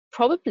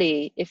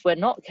probably, if we're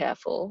not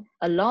careful,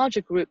 a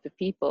larger group of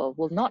people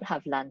will not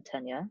have land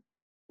tenure,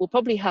 will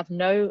probably have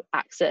no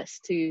access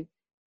to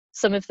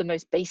some of the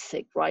most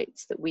basic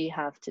rights that we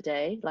have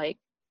today, like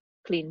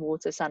clean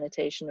water,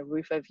 sanitation, a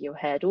roof over your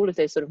head, all of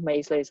those sort of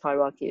Maslow's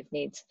hierarchy of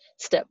needs.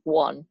 Step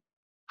one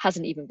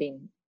hasn't even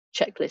been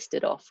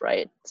checklisted off,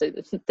 right? So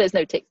there's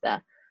no tick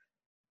there.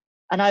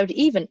 And I would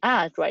even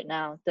add right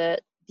now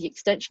that the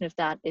extension of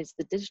that is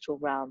the digital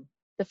realm.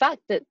 The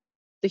fact that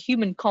the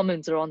human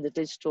commons are on the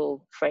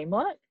digital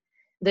framework,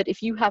 that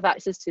if you have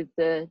access to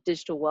the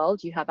digital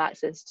world, you have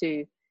access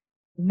to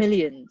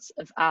millions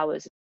of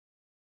hours,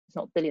 if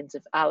not billions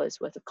of hours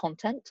worth of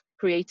content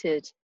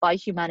created by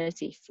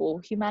humanity for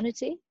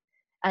humanity.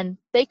 And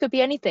they could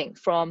be anything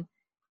from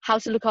how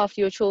to look after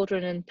your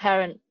children and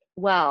parent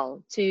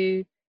well,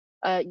 to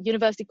a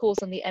university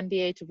course on the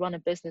MBA to run a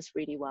business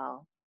really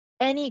well.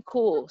 Any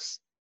course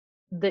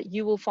that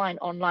you will find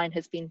online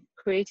has been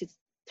created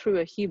through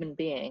a human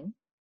being,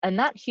 and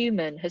that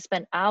human has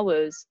spent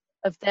hours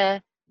of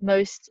their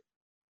most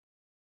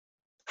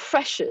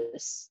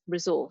precious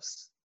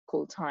resource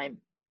called time.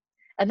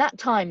 And that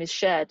time is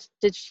shared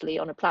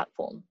digitally on a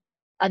platform,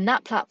 and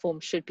that platform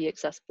should be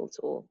accessible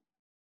to all.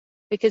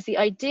 Because the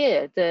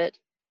idea that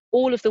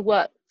all of the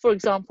work, for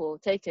example,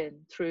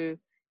 taken through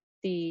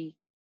the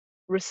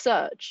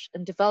research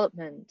and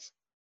development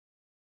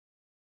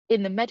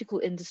in the medical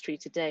industry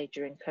today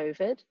during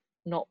COVID,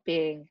 not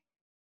being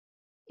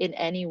in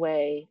any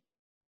way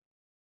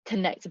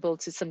connectable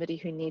to somebody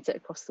who needs it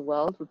across the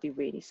world would be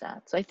really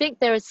sad. So I think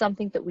there is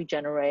something that we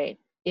generate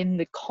in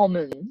the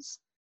commons,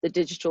 the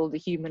digital, the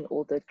human,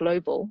 or the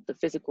global, the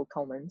physical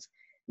commons,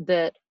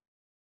 that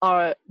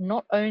are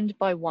not owned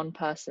by one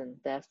person,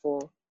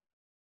 therefore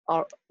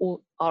are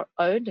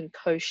owned and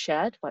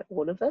co-shared by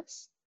all of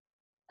us.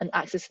 And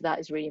access to that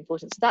is really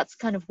important. So that's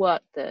kind of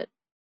work that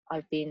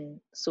I've been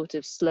sort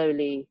of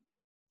slowly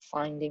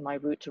finding my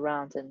route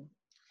around,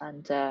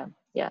 and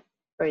yeah,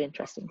 very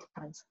interesting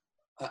times.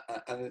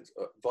 And it's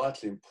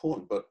vitally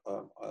important, but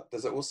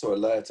there's also a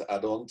layer to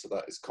add on to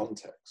that, is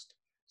context.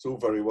 It's all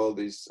very well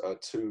these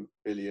 2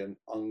 billion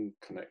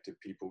unconnected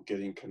people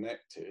getting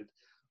connected,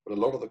 but a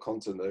lot of the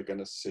content they're going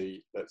to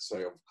see, let's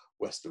say, of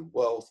Western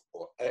wealth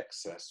or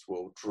excess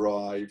will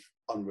drive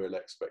unreal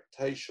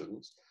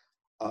expectations.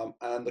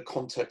 And the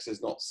context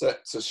is not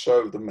set to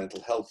show the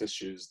mental health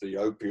issues, the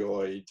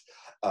opioid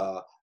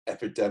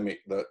epidemic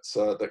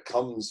that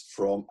comes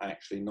from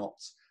actually not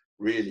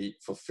really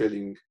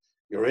fulfilling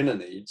your inner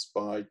needs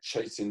by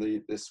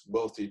chasing this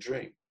wealthy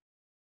dream.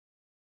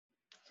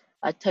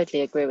 I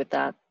totally agree with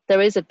that.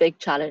 There is a big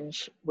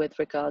challenge with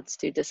regards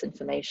to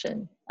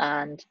disinformation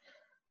and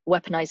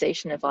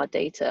weaponization of our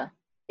data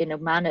in a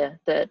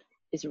manner that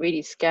is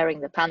really scaring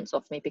the pants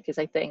off me, because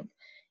I think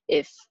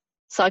if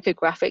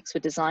psychographics were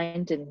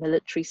designed in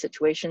military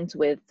situations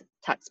with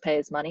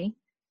taxpayers' money,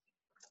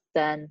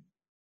 then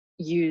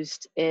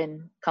used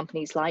in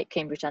companies like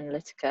Cambridge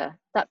Analytica,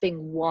 that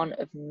being one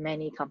of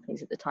many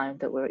companies at the time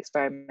that were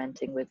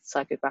experimenting with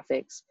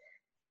psychographics,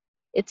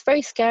 it's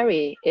very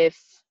scary if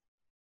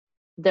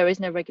there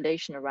is no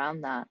regulation around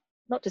that.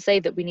 Not to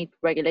say that we need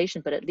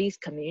regulation, but at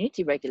least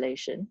community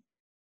regulation,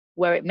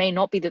 where it may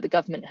not be that the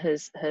government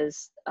has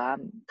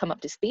come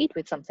up to speed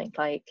with something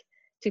like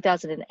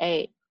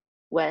 2008,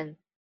 when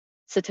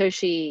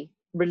Satoshi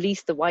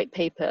released the white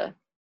paper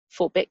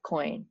for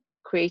Bitcoin,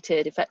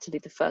 created effectively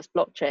the first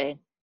blockchain.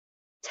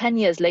 10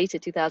 years later,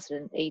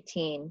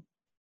 2018,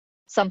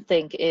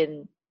 something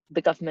in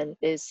the government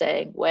is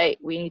saying, wait,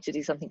 we need to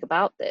do something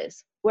about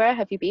this. Where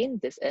have you been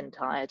this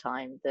entire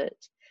time that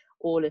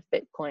all of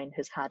Bitcoin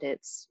has had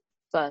its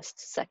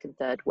first, second,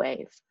 third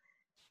wave?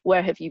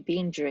 Where have you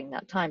been during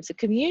that time? So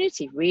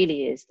community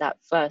really is that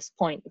first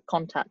point of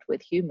contact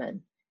with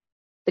human.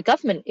 The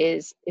government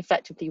is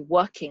effectively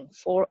working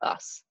for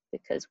us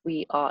because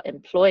we are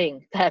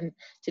employing them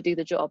to do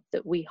the job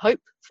that we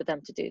hope for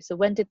them to do. So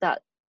when did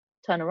that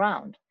turn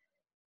around?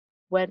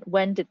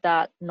 When did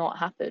that not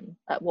happen?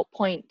 At what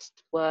point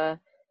were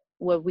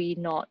we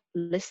not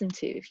listened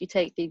to? If you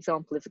take the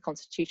example of the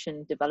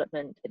constitution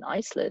development in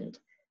Iceland,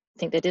 I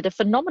think they did a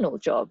phenomenal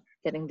job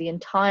getting the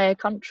entire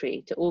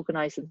country to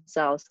organize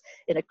themselves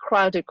in a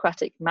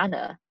crowdocratic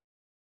manner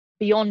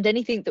beyond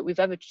anything that we've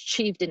ever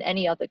achieved in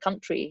any other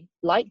country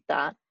like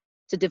that,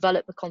 to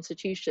develop a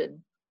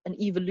constitution, an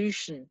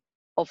evolution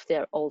of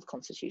their old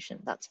constitution.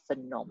 That's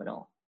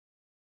phenomenal.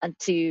 And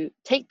to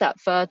take that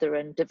further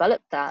and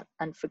develop that,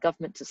 and for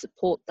government to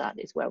support that,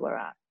 is where we're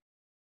at.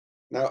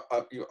 Now,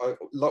 I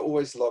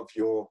always love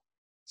your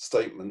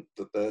statement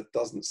that there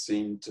doesn't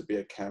seem to be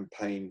a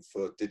campaign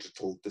for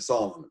digital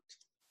disarmament.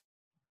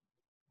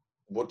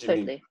 What do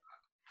you mean?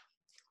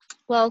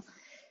 Well,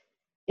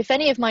 if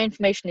any of my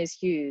information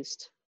is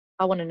used,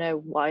 I want to know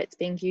why it's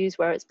being used,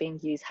 where it's being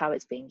used, how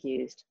it's being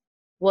used.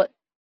 What's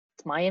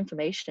my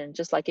information?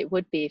 Just like it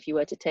would be if you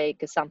were to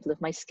take a sample of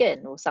my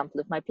skin or a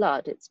sample of my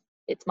blood,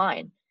 it's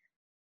mine.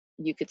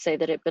 You could say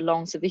that it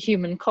belongs to the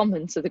human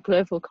commons or the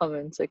global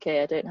commons.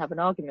 Okay, I don't have an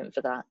argument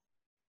for that.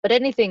 But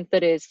anything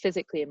that is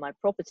physically in my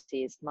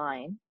property is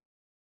mine.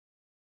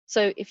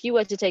 So if you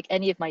were to take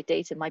any of my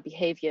data, my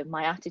behavior,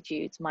 my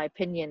attitudes, my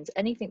opinions,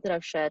 anything that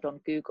I've shared on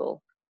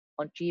Google,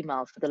 on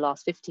Gmail for the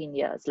last 15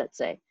 years, let's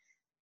say,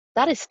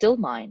 that is still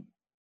mine.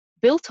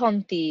 Built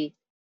on the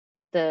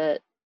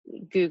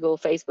Google,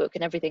 Facebook,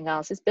 and everything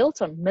else is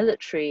built on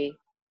military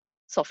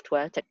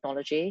software,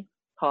 technology,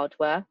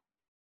 hardware,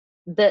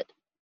 that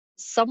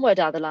somewhere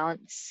down the line,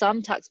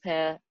 some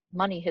taxpayer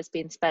money has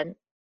been spent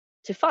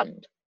to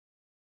fund.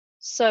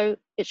 So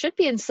it should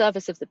be in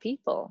service of the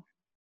people.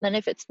 And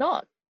if it's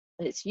not,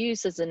 and it's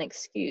used as an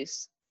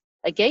excuse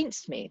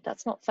against me,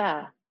 that's not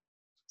fair.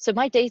 So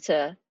my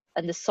data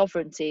and the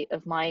sovereignty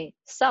of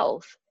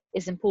myself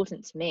is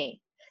important to me.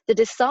 The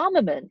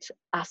disarmament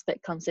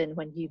aspect comes in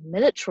when you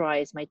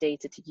militarize my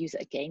data to use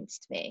it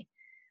against me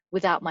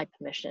without my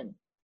permission.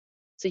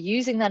 So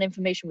using that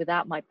information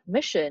without my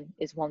permission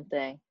is one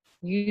thing.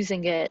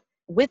 Using it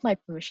with my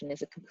permission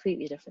is a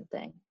completely different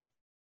thing.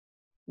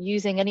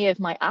 Using any of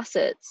my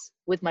assets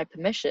with my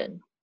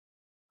permission,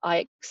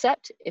 I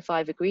accept if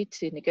I've agreed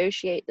to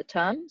negotiate the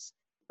terms,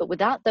 but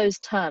without those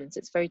terms,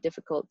 it's very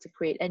difficult to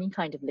create any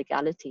kind of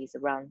legalities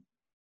around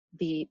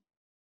the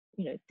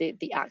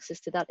access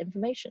to that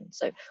information.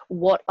 So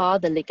what are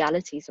the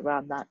legalities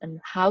around that, and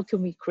how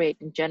can we create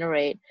and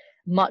generate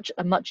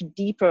a much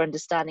deeper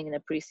understanding and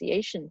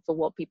appreciation for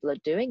what people are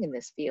doing in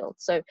this field?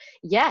 So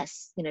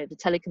yes, the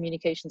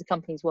telecommunications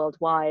companies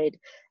worldwide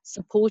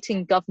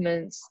supporting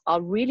governments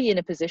are really in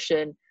a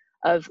position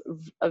of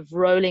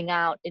rolling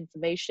out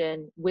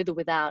information with or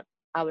without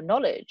our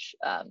knowledge.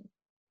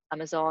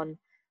 Amazon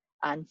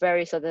and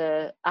various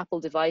other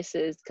Apple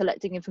devices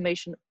collecting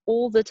information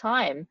all the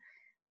time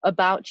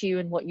about you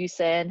and what you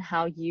say and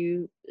how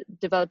you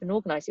develop and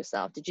organize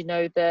yourself. Did you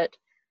know that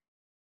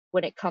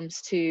when it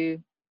comes to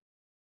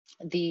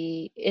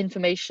the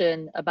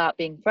information about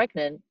being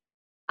pregnant,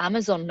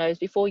 Amazon knows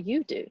before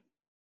you do?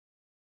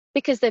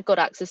 Because they've got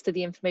access to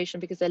the information,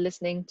 because they're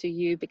listening to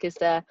you, because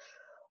they're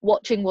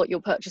watching what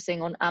you're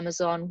purchasing on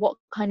Amazon, what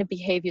kind of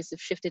behaviors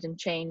have shifted and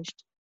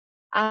changed.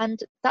 And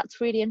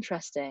that's really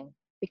interesting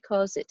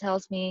because it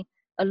tells me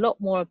a lot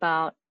more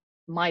about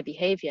my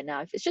behavior.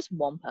 Now, if it's just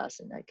one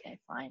person, okay,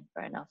 fine,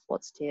 fair enough.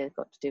 What's it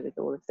got to do with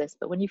all of this?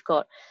 But when you've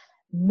got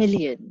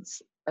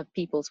millions of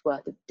people's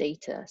worth of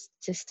data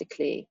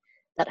statistically,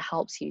 that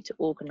helps you to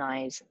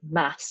organize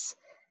mass,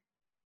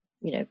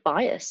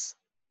 bias.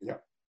 Yeah.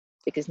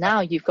 Because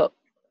now you've got,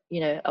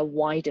 a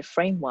wider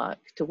framework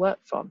to work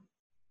from.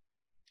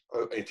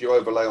 If you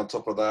overlay on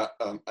top of that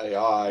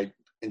AI,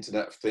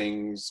 Internet of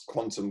Things,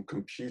 quantum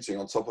computing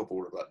on top of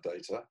all of that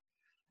data,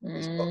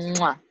 it's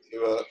got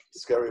to a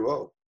scary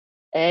world.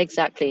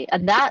 Exactly.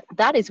 And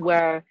that is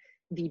where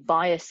the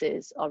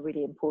biases are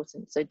really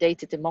important. So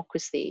data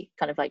democracy,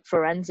 kind of like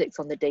forensics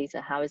on the data,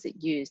 how is it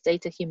used?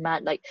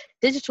 Like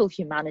digital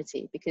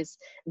humanity, because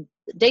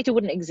data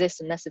wouldn't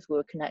exist unless if we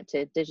were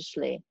connected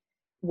digitally.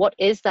 What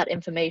is that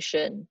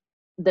information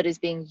that is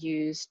being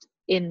used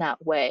in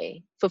that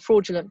way for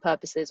fraudulent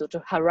purposes, or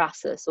to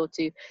harass us, or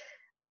to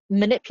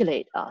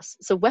manipulate us?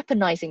 So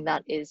weaponizing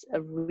that is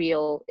a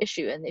real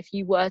issue. And if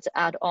you were to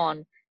add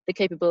on the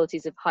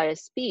capabilities of higher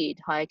speed,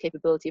 higher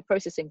capability of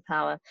processing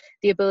power,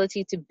 the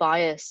ability to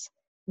bias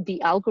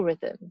the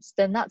algorithms,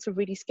 then that's a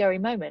really scary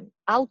moment.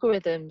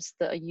 Algorithms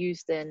that are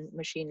used in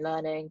machine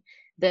learning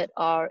that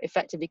are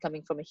effectively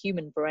coming from a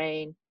human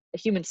brain, a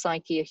human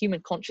psyche, a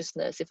human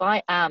consciousness. If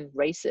I am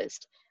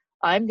racist,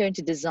 I'm going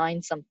to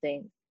design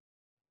something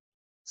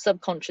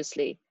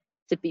subconsciously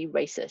to be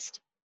racist.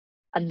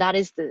 And that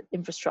is the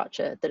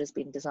infrastructure that has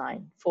been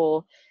designed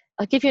for.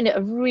 I'll give you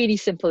a really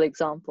simple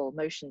example: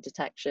 motion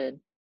detection.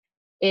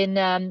 in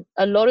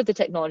a lot of the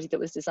technology that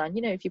was designed,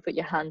 you know, if you put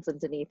your hands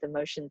underneath a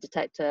motion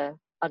detector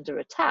under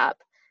a tap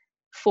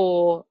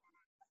for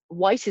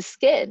whiter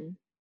skin,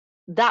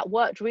 that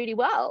worked really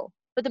well.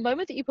 But the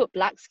moment that you put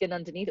black skin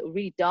underneath it, or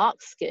really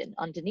dark skin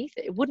underneath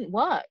it, it wouldn't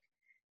work,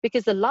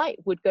 because the light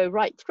would go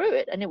right through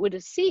it and it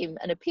would seem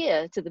and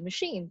appear to the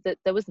machine that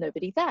there was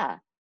nobody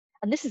there.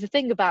 And this is the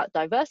thing about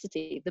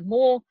diversity. The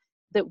more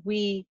that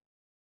we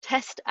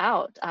test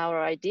out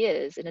our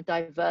ideas in a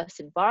diverse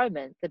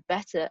environment, the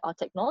better our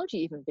technology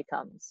even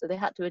becomes. So they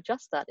had to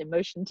adjust that in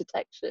motion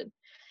detection.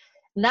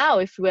 Now,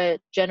 if we're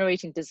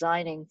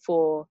designing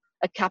for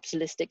a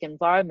capitalistic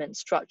environment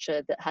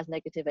structure that has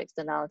negative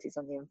externalities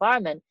on the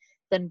environment,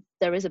 then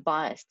there is a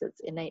bias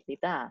that's innately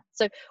there.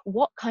 So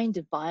what kind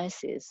of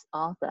biases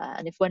are there?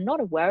 And if we're not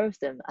aware of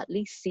them, at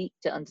least seek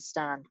to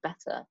understand better.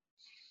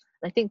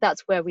 And I think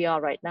that's where we are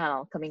right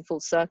now, coming full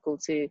circle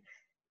to,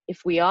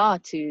 if we are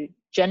to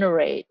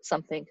generate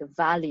something of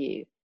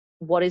value,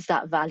 what is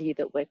that value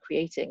that we're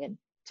creating, and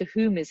to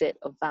whom is it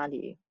of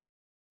value?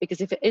 Because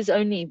if it is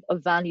only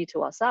of value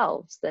to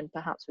ourselves, then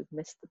perhaps we've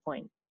missed the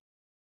point.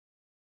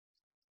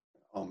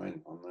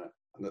 Amen on that.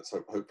 And let's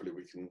hope, hopefully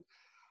we can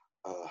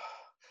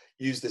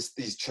use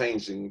these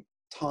changing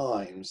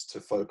times to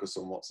focus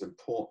on what's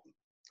important.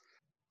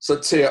 So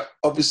Tia,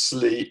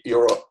 obviously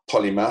you're a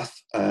polymath,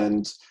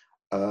 and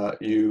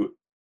you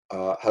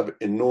have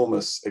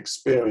enormous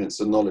experience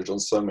and knowledge on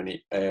so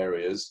many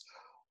areas.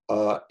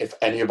 If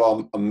any of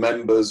our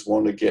members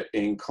want to get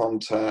in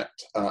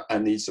contact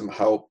and need some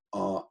help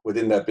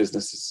within their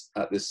businesses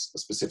at this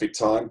specific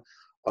time,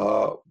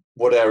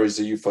 what areas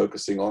are you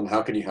focusing on?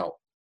 How can you help?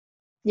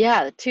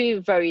 Yeah,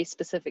 two very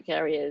specific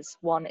areas.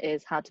 One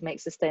is how to make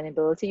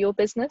sustainability your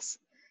business.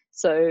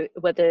 So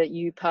whether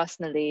you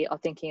personally are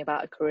thinking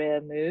about a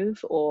career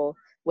move, or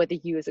whether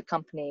you as a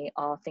company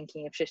are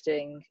thinking of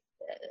shifting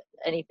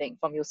anything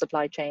from your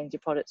supply chain,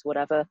 your products,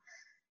 whatever,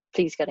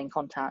 please get in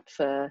contact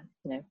for,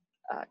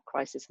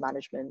 crisis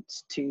management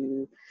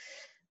to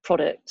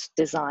product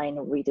design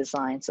or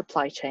redesign,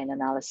 supply chain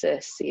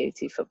analysis,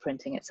 CO2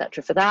 footprinting,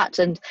 etc. for that.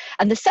 And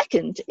the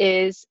second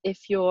is,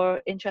 if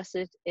you're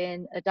interested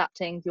in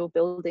adapting your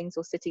buildings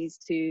or cities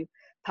to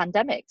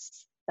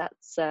pandemics,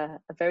 that's a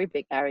very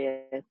big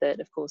area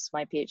that, of course,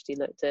 my PhD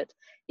looked at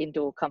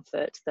indoor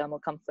comfort, thermal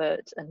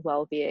comfort and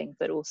well-being,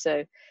 but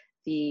also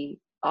the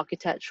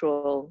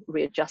architectural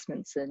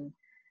readjustments and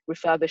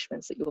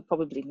refurbishments that you'll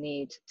probably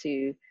need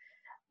to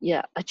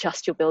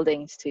adjust your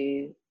buildings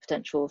to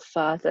potential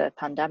further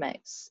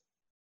pandemics.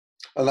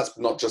 And that's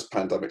not just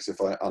pandemics, if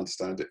I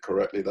understand it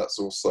correctly. That's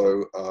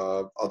also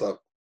other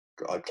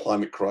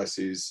climate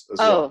crises as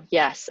well. Oh,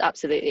 yes,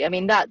 absolutely. I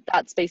mean,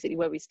 that's basically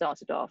where we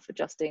started off,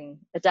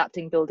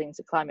 adapting buildings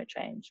to climate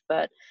change.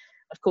 But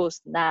of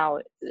course, now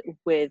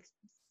with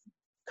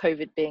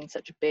COVID being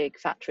such a big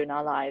factor in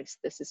our lives,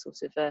 this is sort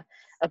of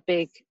a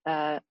big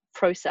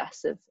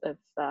process of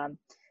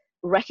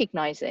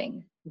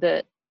recognizing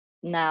that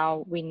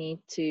now we need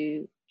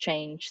to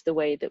change the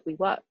way that we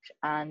work.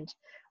 And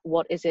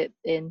what is it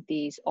in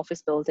these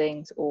office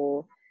buildings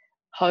or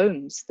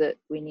homes that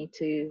we need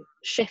to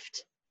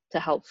shift to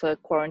help for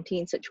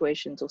quarantine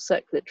situations or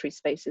circulatory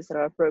spaces that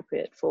are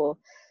appropriate for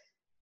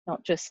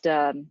not just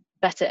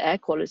better air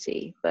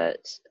quality,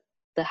 but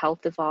the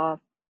health of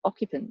our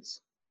occupants.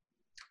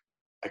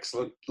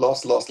 Excellent.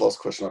 Last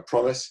question, I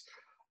promise.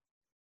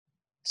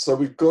 So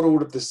we've got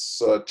all of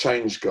this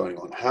change going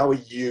on. How are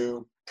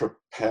you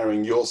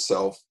preparing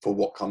yourself for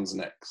what comes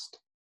next?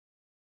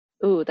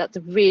 Oh, that's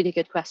a really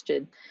good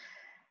question.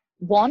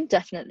 One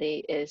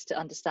definitely is to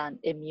understand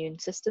immune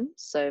systems,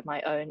 so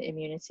my own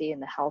immunity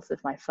and the health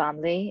of my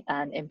family,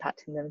 and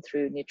impacting them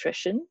through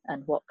nutrition,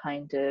 and what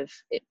kind of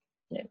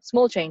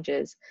small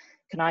changes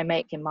can I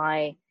make in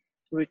my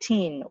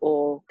routine,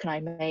 or can I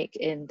make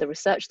in the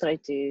research that I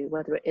do,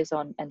 whether it is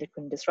on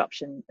endocrine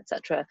disruption,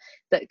 etc.,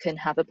 that can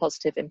have a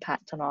positive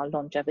impact on our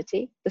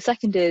longevity. The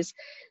second is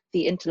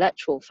the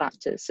intellectual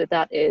factors. So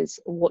that is,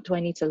 what do I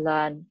need to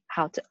learn,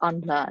 how to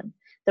unlearn?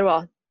 There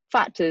are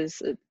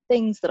factors,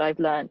 things that I've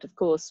learned, of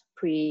course,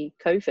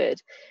 pre-COVID,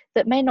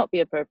 that may not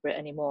be appropriate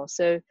anymore.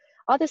 So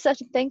are there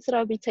certain things that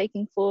I'll be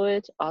taking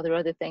forward? Are there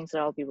other things that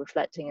I'll be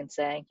reflecting and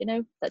saying,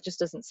 that just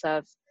doesn't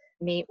serve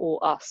me or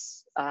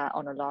us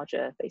on a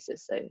larger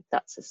basis? So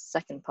that's the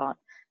second part.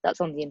 That's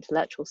on the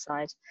intellectual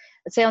side.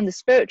 I'd say on the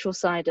spiritual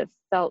side, I've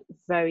felt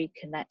very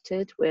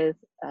connected with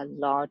a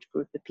large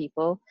group of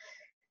people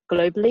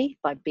globally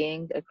by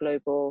being a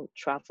global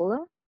traveler.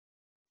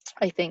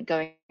 I think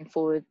going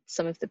forward,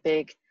 some of the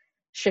big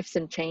shifts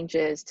and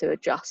changes to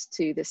adjust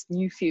to this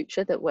new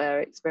future that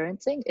we're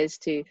experiencing is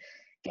to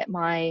get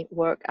my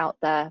work out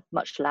there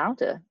much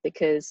louder,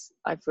 because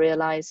I've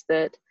realized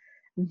that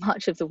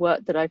much of the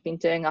work that I've been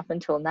doing up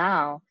until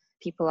now,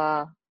 people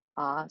are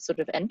sort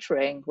of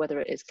entering, whether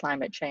it is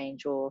climate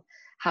change or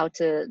how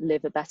to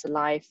live a better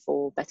life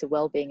or better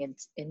well-being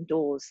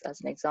indoors, as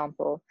an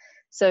example.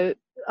 So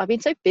I've been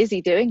so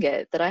busy doing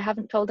it that I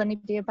haven't told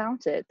anybody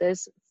about it.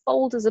 There's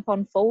folders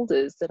upon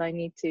folders that I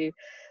need to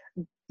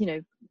you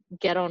know,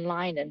 get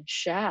online and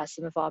share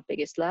some of our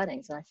biggest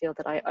learnings. And I feel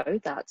that I owe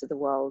that to the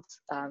world,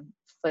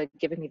 for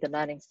giving me the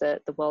learnings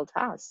that the world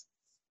has.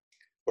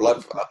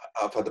 Well,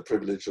 I've had the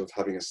privilege of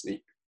having a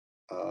sneak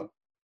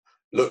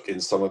look in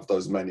some of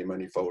those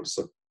many folders.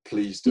 So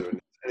please do. And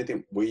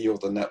anything we or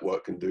the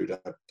network can do to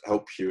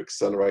help you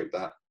accelerate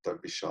that,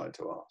 don't be shy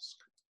to ask.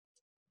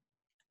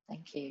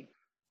 Thank you.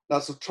 Now,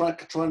 so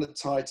trying to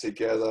tie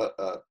together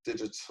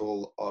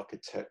digital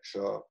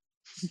architecture,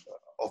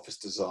 office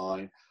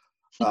design,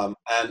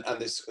 and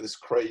this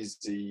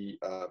crazy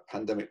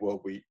pandemic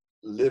world we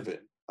live in.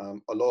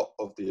 A lot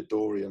of the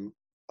Adorium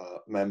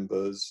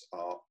members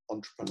are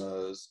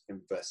entrepreneurs,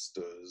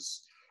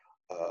 investors.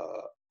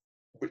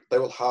 They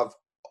will have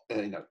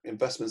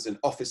investments in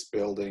office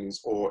buildings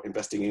or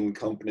investing in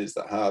companies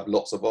that have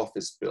lots of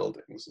office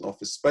buildings and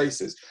office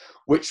spaces,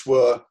 which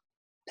were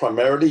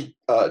primarily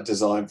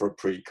designed for a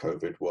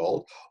pre-COVID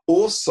world.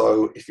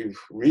 Also, if you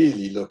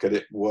really look at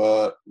it,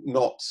 were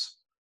not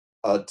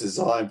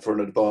designed for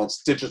an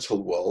advanced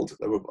digital world.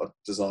 They were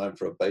designed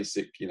for a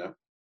basic,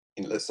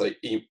 let's say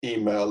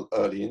email,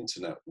 early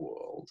internet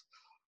world.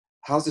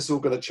 How's this all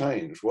going to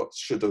change? What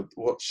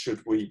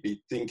should we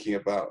be thinking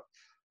about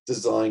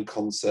design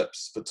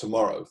concepts for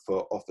tomorrow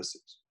for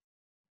offices?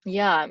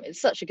 Yeah, it's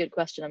such a good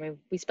question. I mean,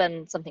 we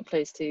spend something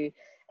close to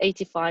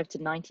 85 to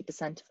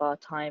 90% of our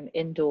time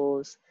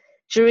indoors.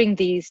 During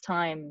these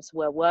times,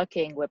 we're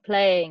working, we're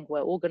playing,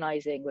 we're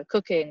organizing, we're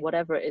cooking,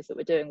 whatever it is that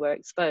we're doing, we're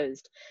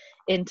exposed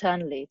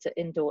internally to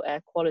indoor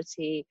air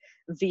quality,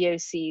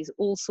 VOCs,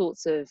 all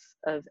sorts of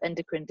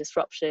endocrine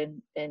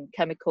disruption in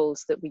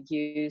chemicals that we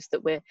use,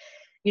 that we're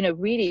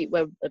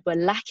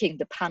lacking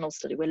the panel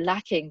study, we're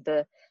lacking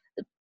the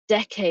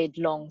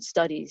decade-long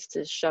studies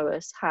to show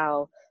us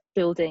how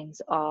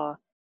buildings are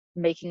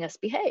making us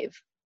behave.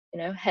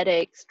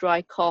 Headaches,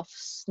 dry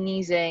coughs,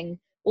 sneezing,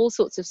 all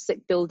sorts of sick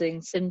building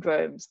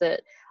syndromes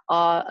that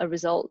are a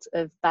result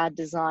of bad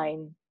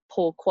design,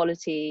 poor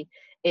quality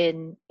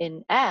in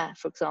air,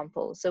 for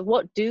example. So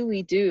what do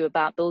we do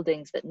about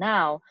buildings that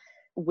now,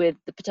 with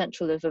the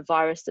potential of a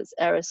virus that's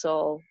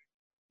aerosol,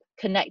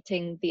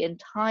 connecting the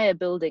entire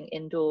building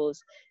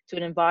indoors to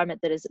an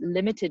environment that has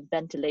limited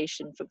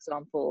ventilation, for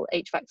example,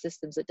 HVAC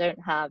systems that don't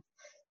have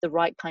the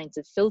right kinds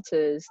of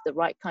filters, the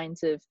right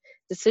kinds of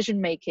decision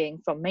making,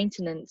 from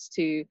maintenance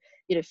to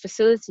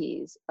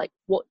facilities? Like,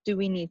 what do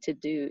we need to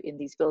do in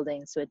these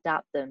buildings to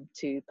adapt them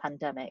to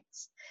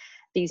pandemics?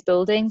 These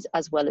buildings,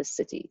 as well as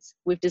cities,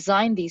 we've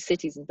designed these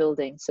cities and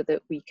buildings so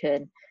that we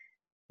can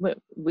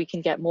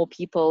get more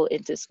people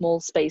into small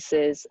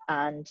spaces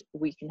and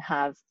we can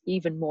have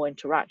even more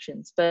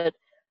interactions. But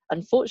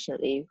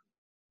unfortunately,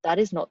 that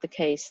is not the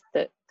case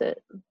that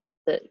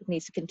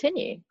needs to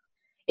continue.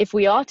 If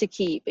we are to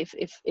keep,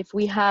 if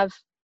we have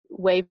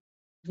wave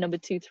number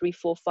 2, 3,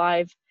 4,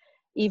 5,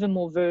 even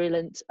more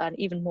virulent and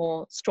even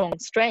more strong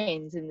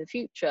strains in the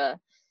future,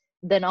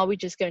 then are we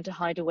just going to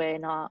hide away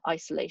in our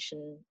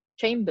isolation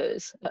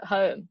chambers at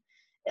home?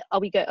 Are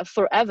we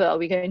forever? Are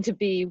we going to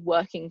be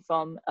working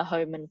from a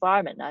home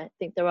environment? I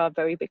think there are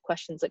very big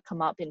questions that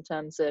come up in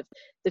terms of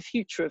the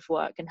future of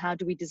work, and how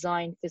do we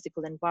design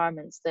physical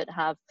environments that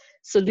have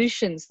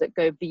solutions that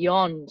go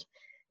beyond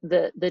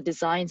the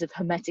designs of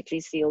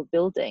hermetically sealed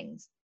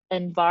buildings,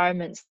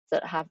 environments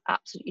that have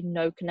absolutely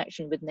no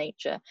connection with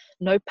nature,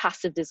 no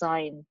passive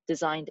design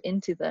designed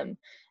into them,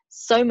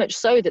 so much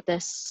so that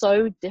they're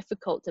so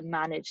difficult to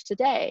manage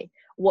today.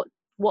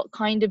 What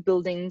kind of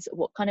buildings,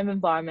 what kind of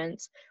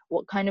environments,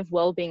 what kind of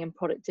well-being and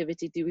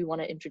productivity do we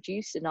want to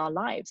introduce in our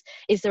lives?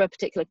 Is there a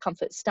particular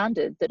comfort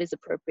standard that is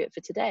appropriate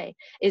for today?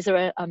 Is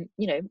there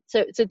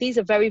so these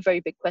are very, very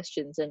big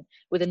questions. And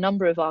with a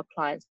number of our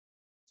clients,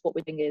 what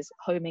we're doing is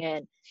homing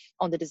in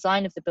on the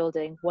design of the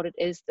building, what it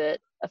is that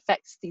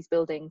affects these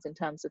buildings in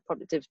terms of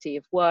productivity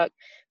of work,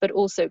 but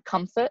also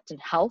comfort and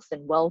health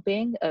and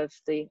well-being of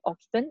the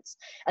occupants.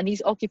 And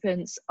these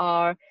occupants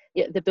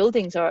the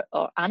buildings are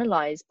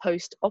analyzed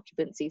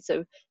post-occupancy,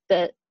 so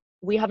that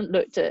we haven't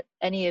looked at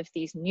any of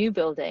these new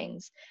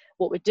buildings.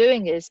 What we're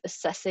doing is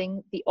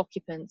assessing the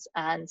occupants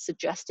and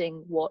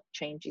suggesting what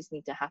changes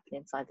need to happen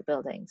inside the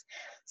buildings.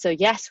 So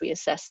yes, we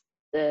assess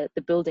the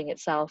building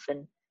itself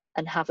and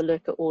have a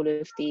look at all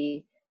of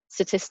the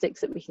statistics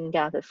that we can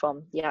gather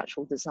from the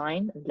actual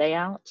design and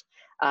layout,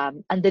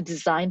 and the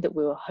design that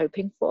we were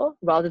hoping for,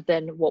 rather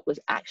than what was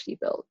actually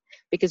built.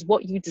 Because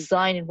what you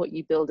design and what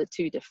you build are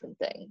two different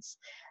things.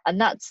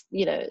 And that's,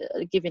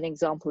 I'll give you an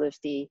example of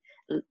the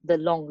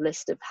long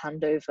list of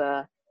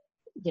handover,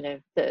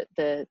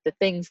 the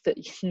things that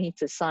you need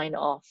to sign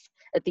off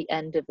at the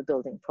end of the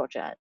building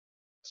project.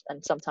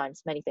 And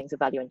sometimes many things are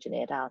value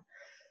engineered out.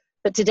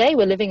 But today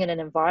we're living in an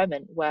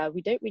environment where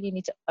we don't really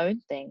need to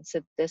own things.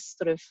 So this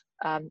sort of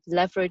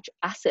leveraging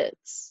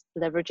assets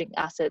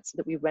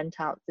that we rent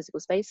out physical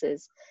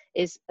spaces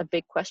is a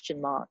big question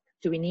mark.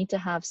 Do we need to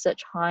have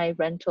such high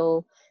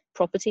rental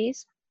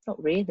properties?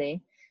 Not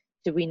really.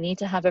 Do we need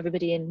to have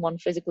everybody in one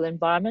physical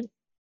environment?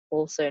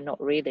 Also not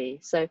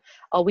really. So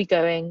are we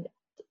going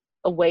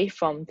away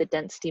from the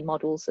density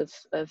models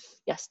of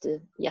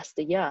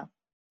yesteryear?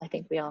 I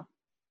think we are.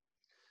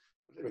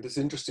 It's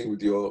interesting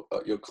with your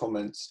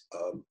comments,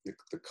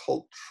 the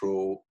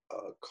cultural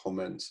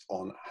comments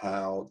on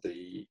how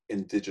the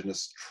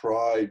indigenous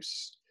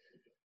tribes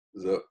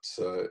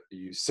that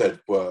you said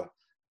were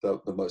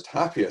the most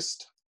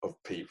happiest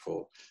of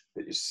people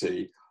that you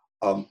see,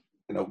 are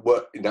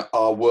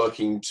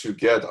working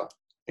together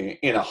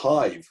in a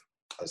hive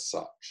as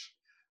such.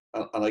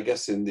 And I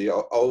guess in the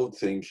old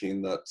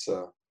thinking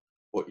that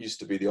what used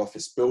to be the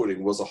office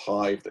building was a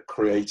hive that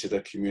created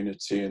a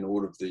community, and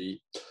all of the,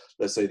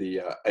 let's say, the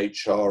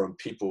HR and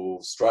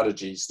people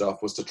strategy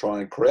stuff was to try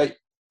and create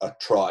a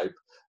tribe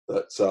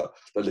that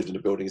lived in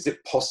a building. Is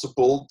it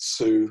possible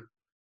to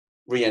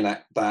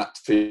reenact that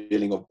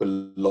feeling of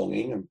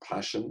belonging and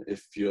passion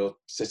if you're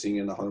sitting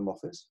in a home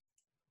office?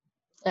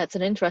 That's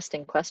an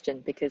interesting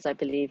question, because I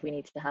believe we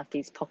need to have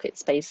these pocket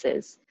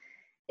spaces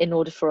in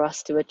order for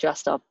us to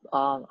adjust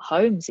our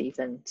homes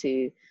even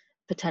to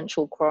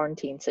potential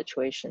quarantine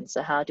situations.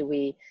 So how do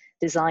we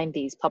design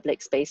these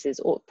public spaces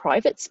or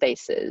private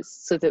spaces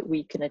so that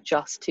we can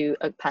adjust to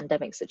a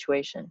pandemic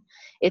situation?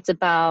 It's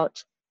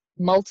about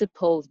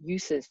multiple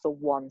uses for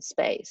one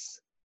space.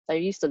 I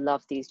used to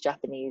love these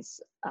Japanese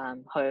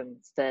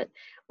homes that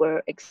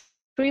were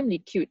extremely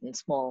cute and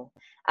small,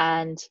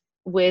 and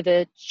with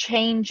a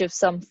change of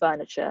some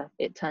furniture,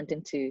 it turned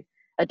into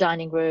a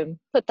dining room,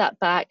 put that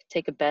back,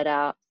 take a bed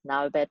out,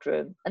 now a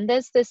bedroom. And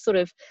there's this sort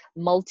of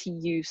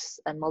multi-use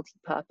and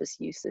multi-purpose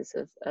uses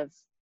of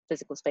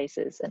physical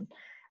spaces. And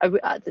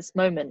at this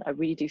moment, I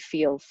really do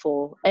feel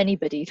for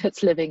anybody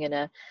that's living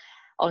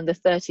on the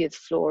 30th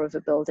floor of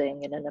a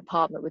building in an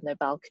apartment with no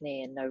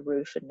balcony and no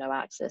roof and no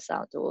access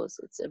outdoors.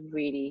 It's a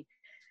really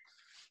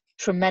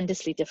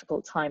tremendously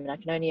difficult time, and I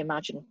can only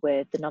imagine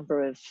with the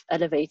number of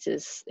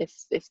elevators,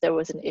 if there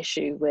was an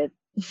issue with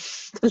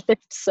the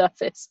lift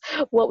surface,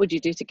 what would you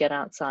do to get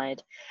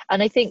outside?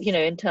 And I think,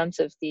 in terms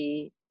of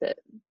the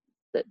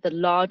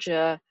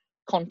larger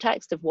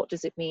context of what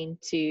does it mean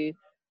to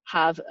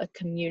have a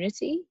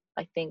community,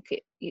 I think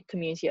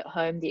community at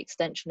home, the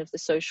extension of the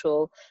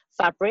social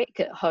fabric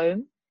at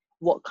home,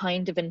 what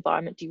kind of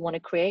environment do you want to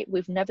create?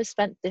 We've never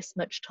spent this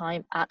much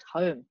time at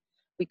home.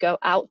 We go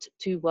out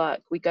to work,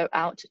 we go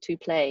out to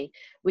play,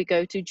 we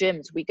go to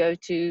gyms, we go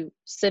to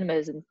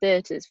cinemas and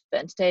theaters for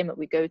entertainment,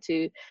 we go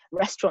to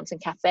restaurants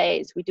and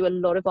cafes. We do a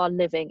lot of our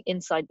living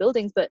inside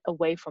buildings, but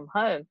away from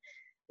home.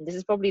 And this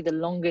is probably the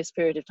longest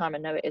period of time, I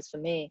know it is for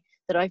me,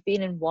 that I've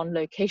been in one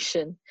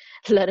location,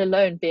 let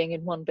alone being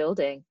in one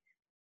building,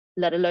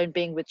 let alone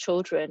being with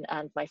children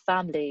and my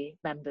family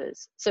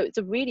members. So it's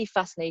a really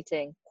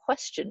fascinating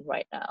question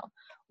right now.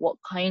 What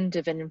kind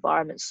of an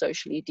environment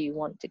socially do you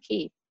want to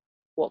keep?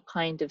 What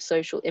kind of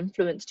social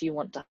influence do you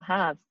want to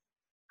have?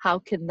 How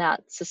can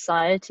that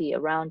society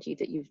around you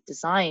that you've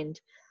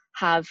designed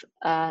have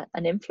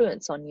an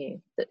influence on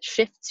you that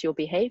shifts your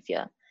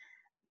behavior?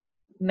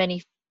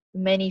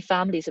 Many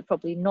families have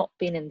probably not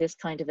been in this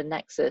kind of a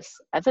nexus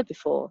ever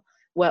before,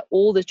 where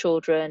all the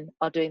children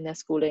are doing their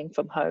schooling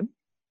from home,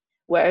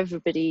 where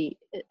everybody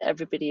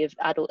of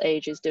adult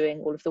age is doing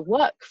all of the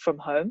work from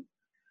home,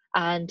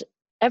 and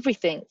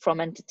everything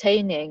from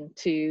entertaining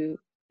to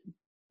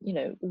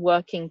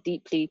working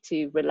deeply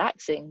to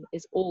relaxing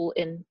is all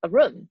in a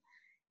room.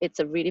 It's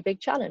a really big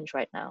challenge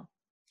right now.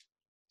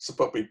 So,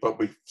 but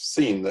we've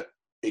seen that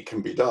it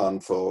can be done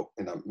for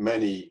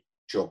many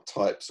job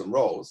types and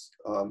roles.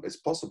 It's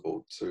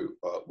possible to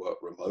work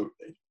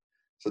remotely.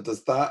 So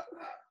does that?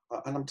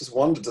 And I'm just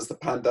wondering, does the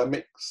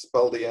pandemic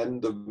spell the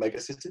end of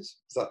megacities?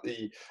 Is that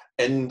the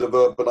end of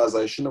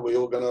urbanization? Are we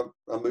all going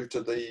to move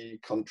to the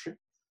country?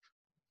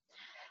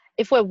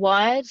 If we're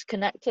wired,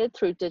 connected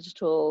through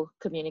digital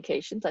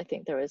communications, I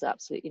think there is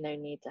absolutely no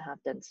need to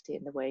have density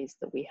in the ways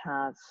that we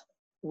have.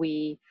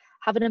 We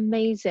have an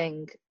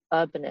amazing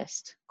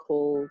urbanist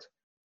called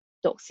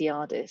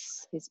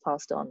Doxiadis, who's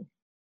passed on,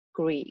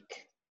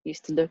 Greek,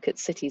 used to look at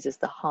cities as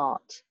the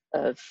heart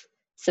of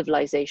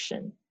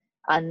civilization.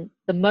 And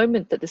the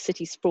moment that the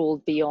city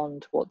sprawled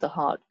beyond what the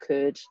heart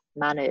could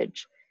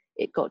manage,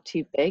 it got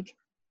too big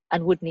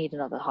and would need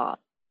another heart.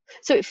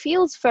 So it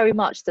feels very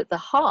much that the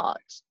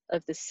heart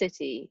of the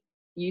city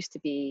used to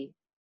be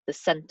the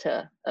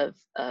center of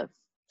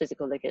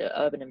physical, like an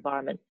urban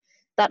environment.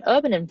 That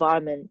urban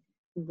environment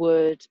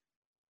would,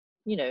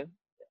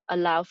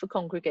 allow for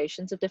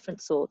congregations of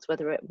different sorts,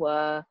 whether it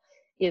were,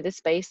 the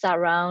space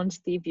around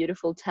the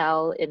beautiful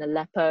Tell in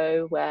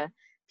Aleppo, where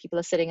people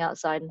are sitting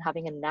outside and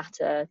having a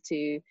natter,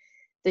 to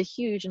the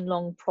huge and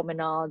long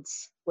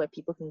promenades where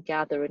people can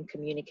gather and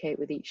communicate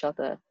with each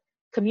other.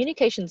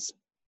 Communications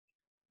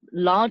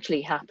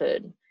largely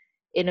happen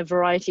in a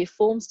variety of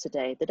forms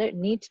today. They don't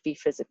need to be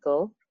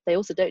physical. They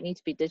also don't need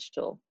to be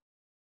digital.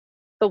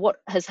 But what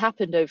has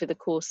happened over the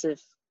course of,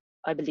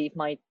 I believe,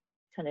 my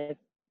kind of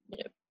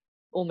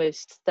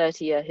almost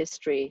 30-year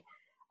history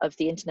of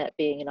the internet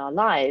being in our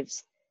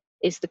lives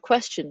is the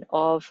question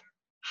of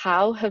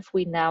how have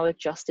we now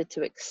adjusted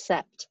to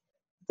accept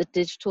the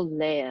digital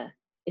layer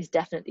is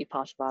definitely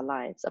part of our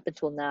lives. Up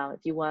until now, if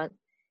you weren't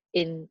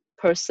in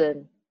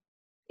person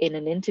in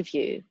an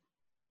interview,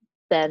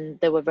 then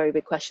there were very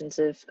big questions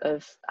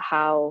of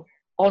how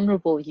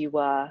honorable you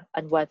were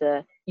and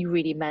whether you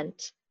really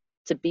meant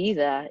to be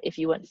there if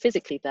you weren't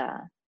physically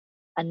there.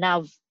 And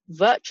now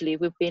virtually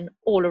we've been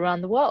all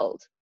around the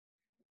world.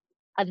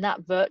 And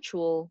that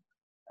virtual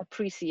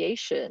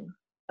appreciation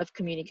of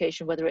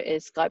communication, whether it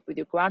is Skype with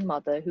your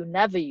grandmother who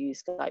never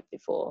used Skype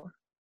before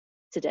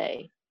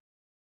today,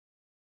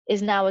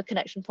 is now a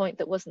connection point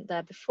that wasn't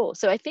there before.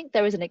 So I think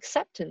there is an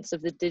acceptance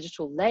of the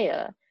digital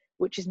layer,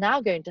 which is now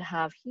going to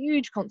have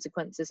huge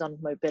consequences on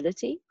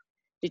mobility.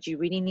 Did you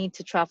really need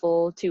to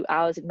travel 2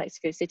 hours in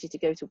Mexico City to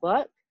go to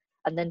work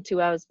and then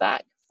 2 hours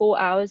back, 4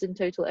 hours in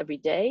total every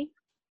day?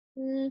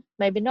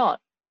 Maybe not.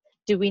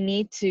 Do we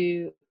need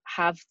to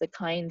have the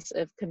kinds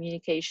of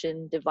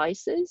communication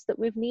devices that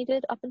we've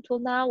needed up until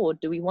now? Or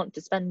do we want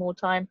to spend more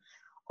time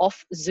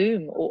off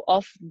Zoom or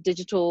off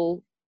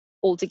digital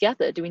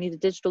altogether? Do we need a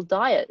digital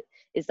diet?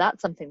 Is that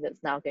something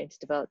that's now going to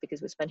develop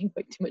because we're spending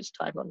way too much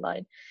time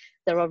online?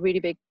 There are really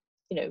big,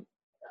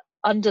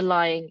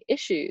 underlying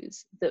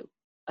issues that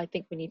I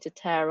think we need to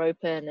tear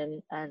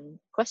open and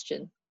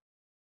question.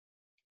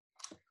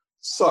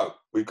 So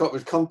we've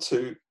come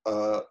to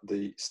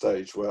the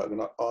stage where I'm going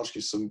to ask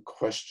you some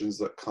questions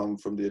that come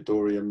from the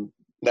Adorium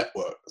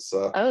network.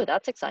 So, oh,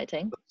 that's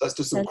exciting. Let's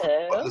do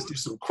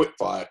some quick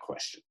fire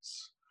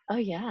questions. Oh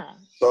yeah.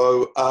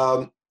 So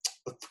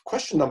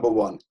question number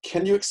one: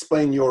 can you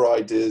explain your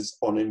ideas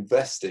on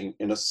investing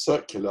in a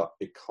circular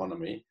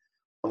economy,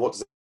 and what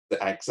does it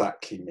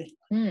exactly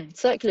mean?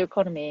 Circular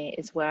economy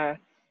is where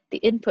the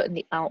input and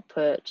the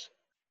output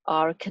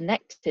are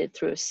connected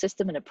through a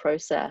system and a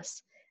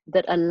process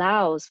that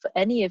allows for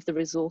any of the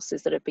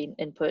resources that have been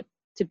input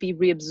to be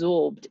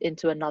reabsorbed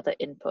into another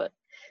input.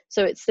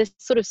 So it's this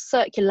sort of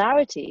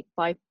circularity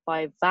by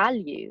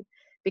value,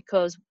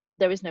 because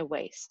there is no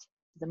waste.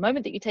 The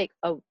moment that you take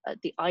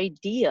the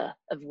idea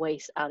of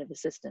waste out of a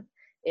system,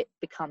 it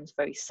becomes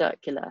very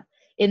circular,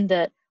 in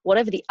that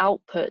whatever the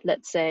output,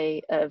 let's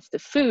say, of the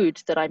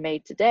food that I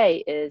made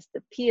today is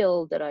the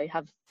peel that I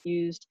have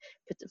used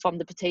from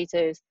the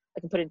potatoes, I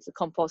can put into the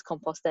compost.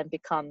 Compost then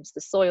becomes the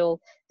soil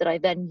that I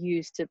then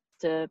use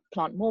to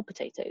plant more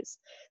potatoes.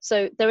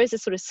 So there is a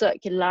sort of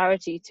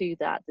circularity to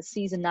that, the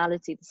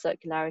seasonality, the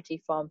circularity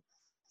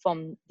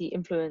from the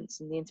influence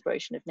and the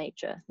inspiration of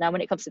nature. Now,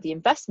 when it comes to the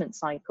investment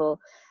cycle,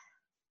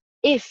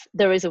 if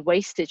there is a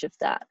wastage of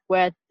that,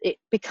 where it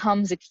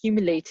becomes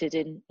accumulated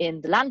in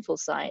the landfill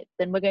site,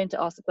 then we're going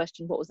to ask the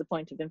question, what was the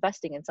point of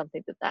investing in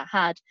something that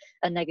had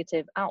a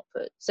negative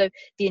output? So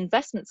the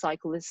investment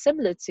cycle is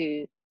similar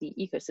to the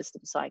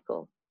ecosystem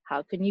cycle.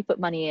 How can you put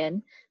money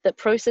in that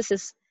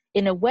processes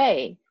in a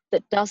way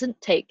that doesn't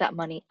take that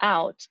money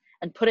out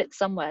and put it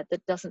somewhere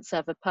that doesn't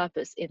serve a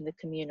purpose in the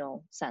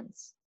communal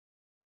sense?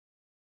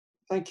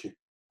 Thank you.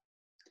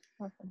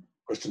 Welcome.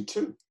 Question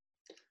two,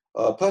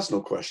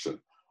 personal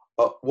question.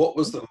 What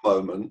was the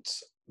moment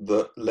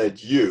that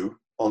led you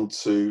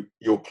onto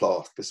your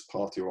path, this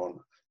path you're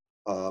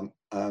on,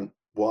 and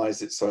why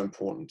is it so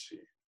important to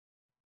you?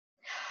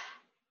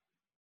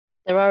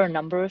 There are a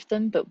number of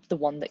them, but the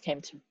one that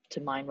came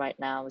to mind right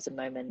now was a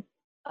moment,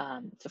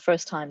 the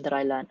first time that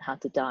I learned how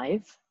to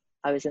dive.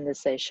 I was in the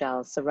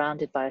Seychelles,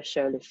 surrounded by a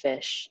shoal of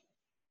fish.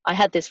 I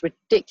had this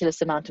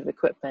ridiculous amount of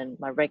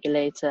equipment, my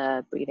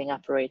regulator, breathing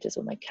apparatus,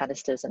 all my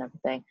canisters and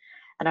everything.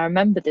 And I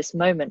remember this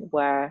moment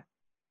where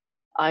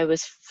I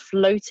was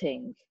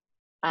floating,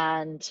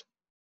 and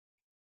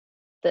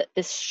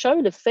this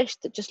shoal of fish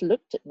that just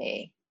looked at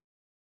me,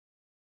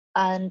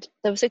 and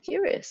they were so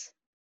curious.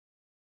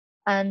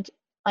 And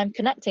I'm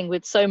connecting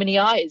with so many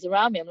eyes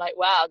around me. I'm like,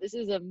 wow, this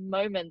is a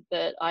moment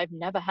that I've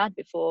never had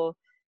before,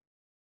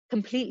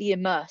 completely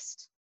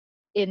immersed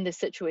in this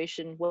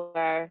situation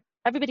where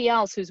everybody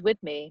else who's with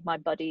me, my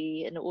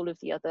buddy and all of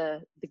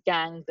the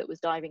gang that was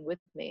diving with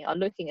me, are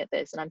looking at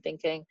this, and I'm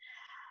thinking,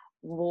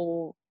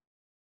 well,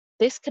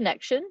 this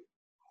connection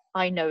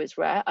I know is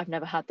rare. I've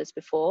never had this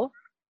before,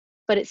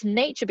 but it's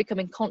nature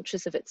becoming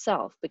conscious of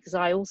itself, because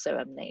I also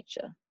am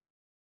nature.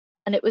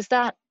 And it was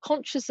that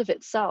conscious of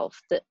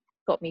itself that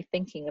got me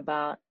thinking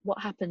about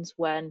what happens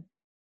when,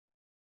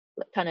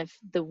 kind of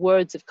the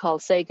words of Carl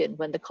Sagan,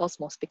 when the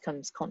cosmos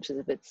becomes conscious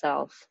of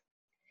itself.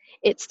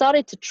 It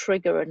started to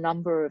trigger a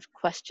number of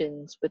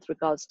questions with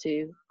regards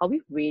to, are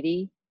we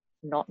really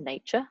not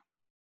nature?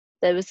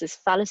 There was this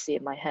fallacy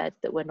in my head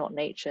that we're not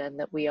nature and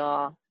that we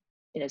are,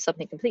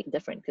 something completely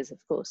different, because of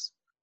course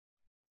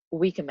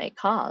we can make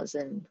cars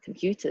and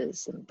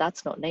computers, and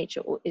that's not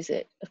nature. Or is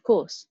it? Of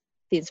course,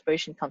 the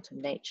inspiration comes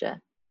from nature.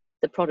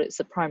 The product's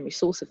the primary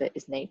source of it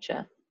is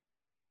nature.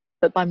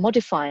 But by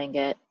modifying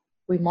it,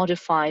 we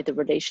modify the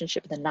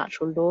relationship with the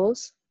natural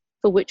laws,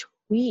 for which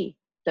we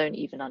don't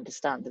even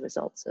understand the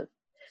results of.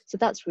 So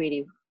that's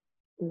really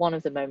one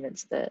of the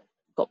moments that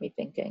got me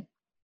thinking.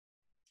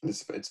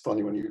 It's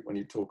funny when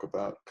you talk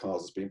about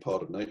cars as being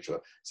part of nature.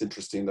 It's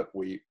interesting that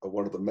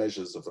one of the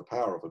measures of the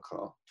power of a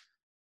car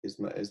is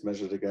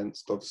measured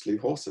against, obviously,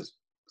 horses.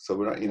 So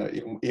we're not,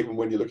 even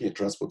when you're looking at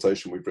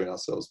transportation, we bring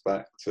ourselves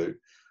back to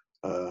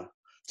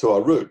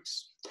our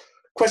roots.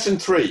 Question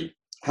three: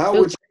 how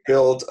would you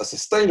build a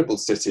sustainable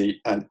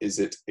city, and is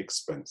it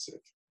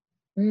expensive?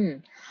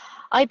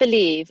 I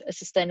believe a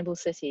sustainable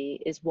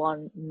city is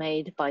one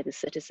made by the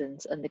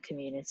citizens and the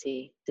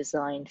community,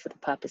 designed for the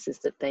purposes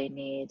that they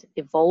need,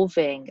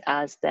 evolving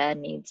as their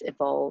needs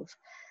evolve,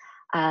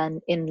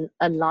 and in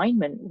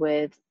alignment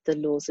with the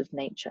laws of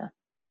nature.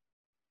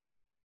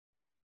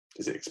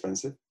 Is it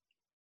expensive?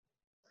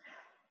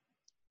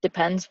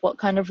 Depends what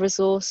kind of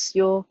resource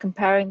you're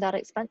comparing that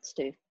expense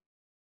to.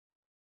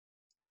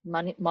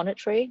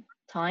 Monetary,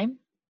 time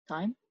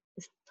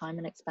is time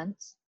and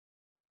expense.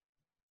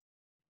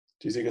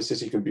 Do you think a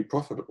city can be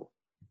profitable?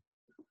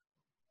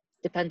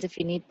 Depends if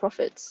you need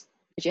profits.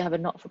 Did you have a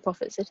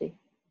not-for-profit city?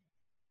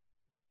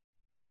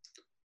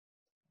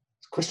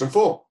 Question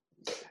 4.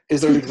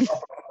 Is there an example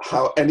of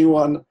how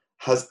anyone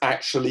has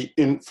actually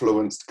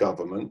influenced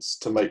governments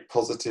to make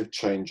positive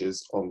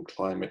changes on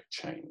climate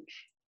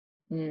change?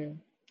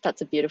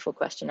 That's a beautiful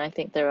question. I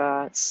think there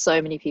are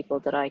so many people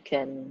that I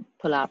can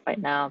pull out right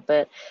now,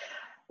 but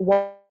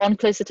one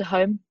closer to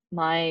home,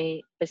 my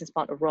business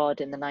partner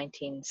Rod in the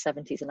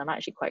 1970s, and I'm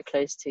actually quite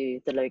close to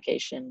the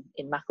location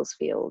in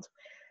Macclesfield.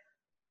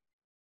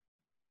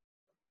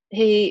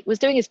 He was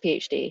doing his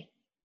PhD.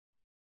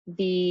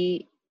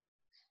 The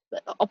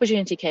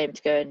opportunity came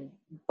to go and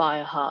buy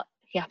a hut.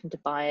 He happened to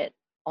buy it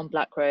on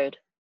Black Road.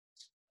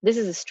 This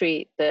is a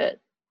street that,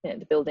 you know,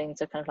 the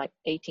buildings are kind of like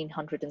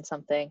 1800 and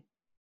something,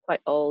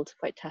 quite old,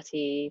 quite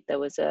tatty. There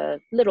was a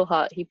little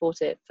hut. He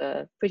bought it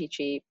for pretty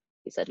cheap.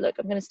 He said, look,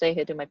 I'm going to stay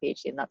here, do my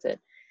PhD, and that's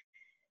it.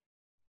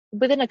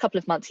 Within a couple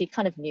of months, he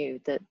kind of knew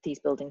that these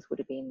buildings would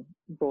have been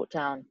brought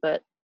down,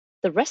 but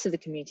the rest of the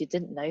community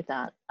didn't know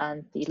that.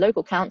 And the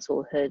local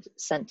council had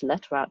sent a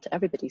letter out to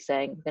everybody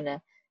saying, we're going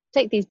to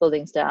take these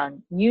buildings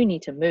down. You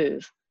need to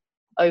move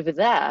over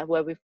there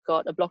where we've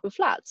got a block of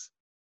flats.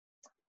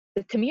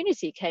 The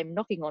community came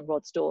knocking on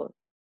Rod's door.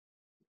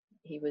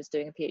 He was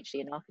doing a PhD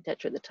in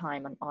architecture at the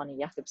time on Arne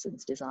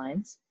Jacobsen's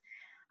designs.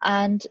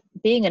 And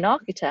being an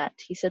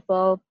architect, he said,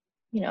 well,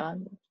 you know,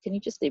 can you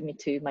just leave me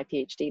to my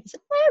PhD? He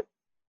said, no,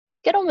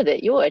 get on with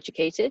it. You're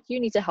educated. You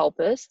need to help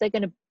us. They're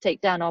going to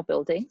take down our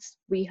buildings.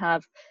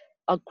 Our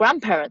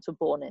grandparents were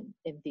born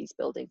in these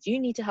buildings. You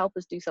need to help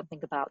us do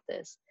something about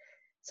this.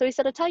 So he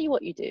said, I'll tell you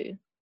what you do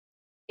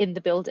in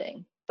the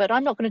building, but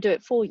I'm not going to do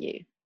it for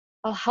you.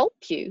 I'll help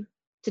you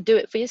to do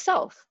it for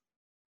yourself.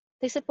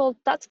 They said, well,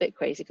 that's a bit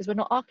crazy because we're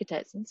not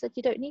architects. And he said,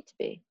 you don't need to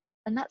be.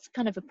 And that's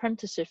kind of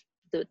apprenticeship,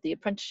 the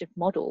apprenticeship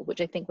model, which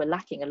I think we're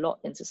lacking a lot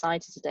in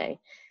society today,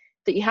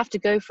 that you have to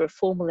go for a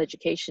formal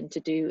education to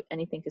do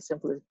anything as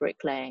simple as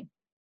bricklaying.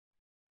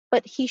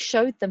 But he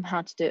showed them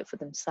how to do it for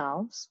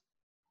themselves.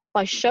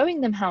 By showing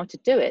them how to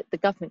do it, the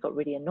government got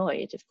really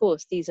annoyed. Of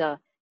course, these are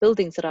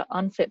buildings that are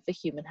unfit for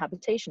human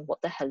habitation.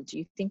 What the hell do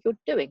you think you're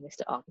doing,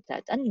 Mr.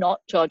 Architect? And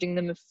not charging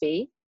them a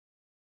fee.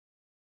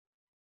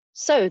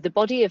 So the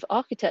body of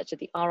architecture,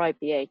 the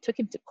RIBA, took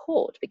him to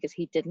court because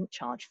he didn't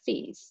charge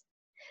fees.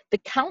 The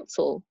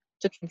council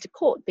took him to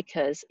court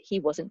because he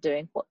wasn't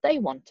doing what they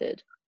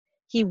wanted.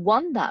 He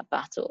won that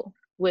battle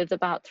with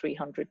about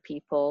 300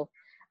 people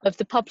of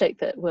the public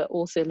that were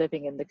also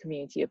living in the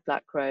community of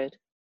Black Road.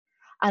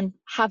 And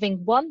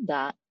having won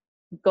that,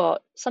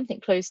 got something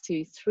close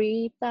to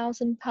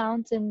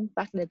 £3,000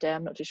 back in the day,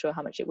 I'm not too sure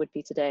how much it would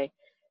be today,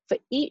 for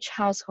each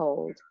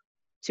household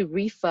to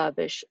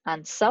refurbish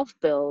and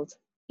self-build,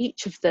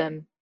 each of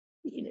them,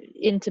 you know,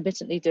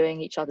 intermittently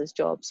doing each other's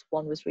jobs.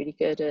 One was really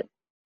good at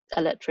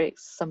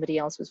electrics, somebody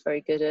else was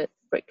very good at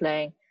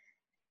bricklaying.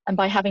 And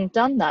by having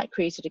done that,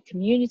 created a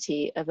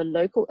community of a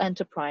local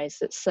enterprise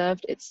that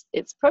served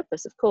its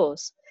purpose, of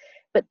course,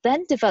 but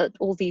then developed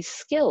all these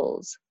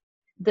skills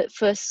that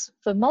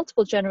for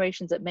multiple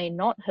generations that may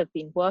not have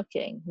been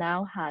working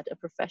now had a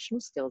professional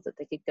skill that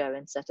they could go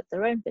and set up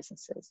their own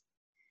businesses.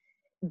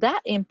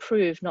 That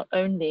improved not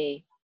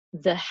only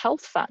the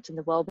health factor and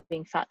the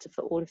well-being factor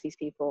for all of these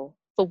people,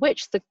 for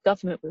which the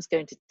government was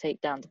going to take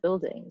down the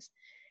buildings.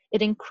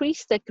 It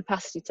increased their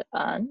capacity to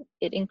earn.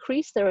 It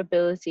increased their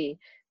ability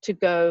to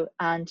go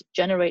and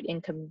generate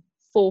income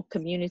for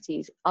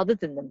communities other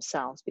than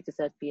themselves, because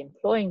they'd be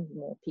employing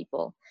more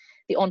people.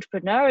 The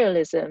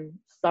entrepreneurialism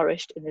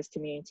flourished in this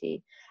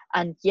community.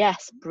 And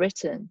yes,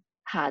 Britain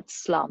had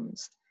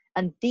slums.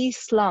 And these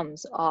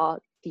slums are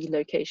the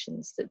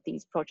locations that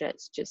these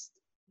projects just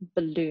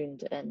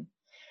ballooned in.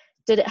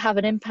 Did it have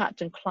an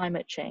impact on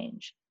climate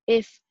change?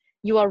 If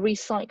you are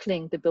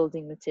recycling the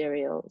building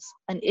materials,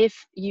 and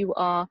if you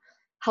are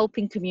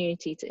helping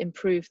community to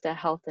improve their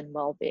health and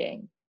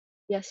well-being,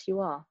 yes, you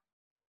are,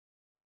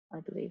 I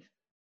believe.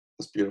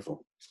 That's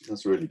beautiful.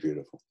 That's really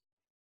beautiful.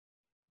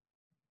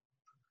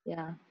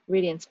 Yeah,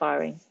 really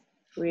inspiring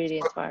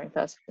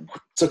person.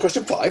 So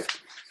question 5,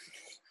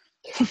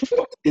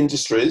 what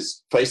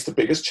industries face the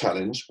biggest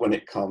challenge when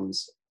it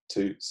comes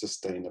to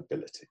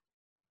sustainability?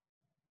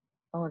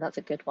 Oh, that's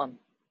a good one.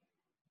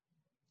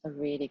 A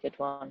really good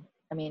one.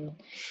 I mean,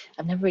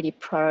 I've never really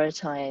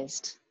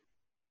prioritized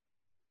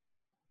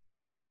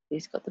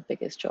who's got the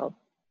biggest job.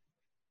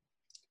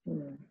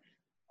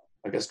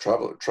 I guess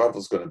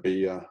travel's going to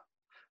be a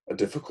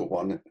difficult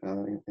one.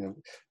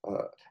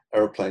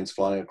 Aeroplanes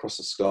flying across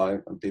the sky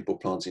and people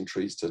planting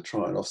trees to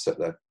try and offset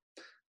their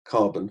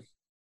carbon?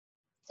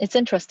 It's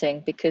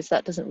interesting because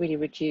that doesn't really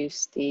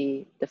reduce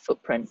the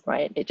footprint,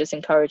 right? It just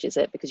encourages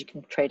it because you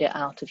can trade it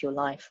out of your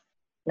life.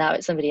 Now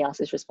it's somebody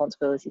else's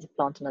responsibility to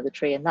plant another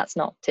tree, and that's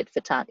not tit for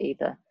tat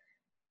either.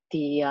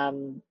 The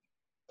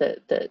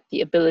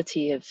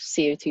ability of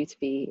CO2 to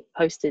be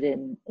hosted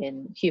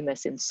in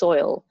humus in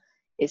soil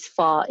is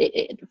far,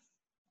 it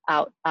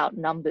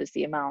outnumbers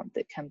the amount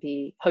that can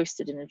be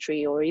hosted in a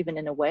tree or even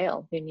in a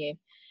whale. Who knew?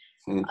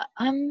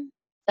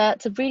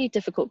 That's a really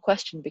difficult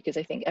question because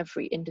I think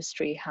every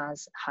industry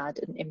has had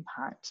an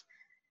impact,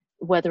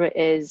 whether it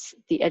is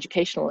the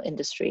educational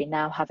industry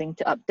now having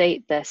to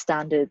update their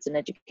standards and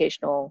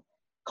educational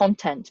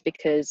content,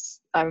 because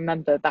I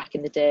remember back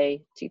in the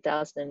day,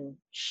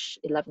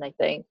 2011, I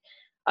think,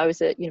 I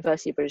was at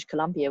University of British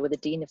Columbia where the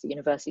dean of the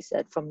university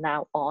said, from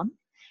now on,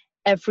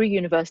 every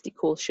university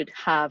course should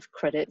have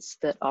credits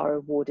that are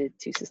awarded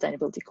to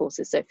sustainability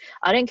courses. So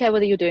I don't care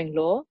whether you're doing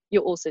law,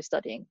 you're also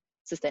studying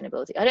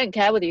sustainability. I don't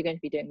care whether you're going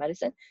to be doing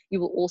medicine, you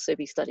will also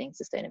be studying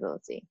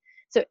sustainability.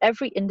 So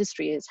every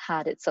industry has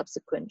had its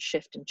subsequent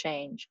shift and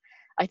change.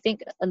 I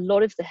think a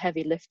lot of the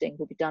heavy lifting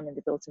will be done in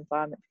the built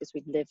environment because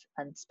we live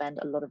and spend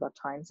a lot of our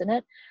times in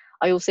it.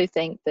 I also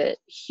think that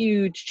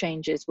huge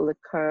changes will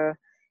occur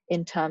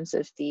in terms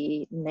of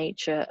the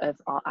nature of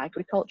our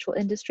agricultural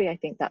industry. I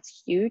think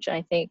that's huge. And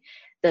I think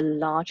the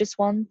largest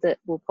one that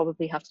will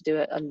probably have to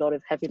do a lot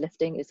of heavy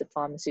lifting is the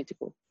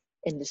pharmaceutical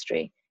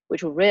industry,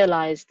 which will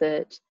realize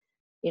that,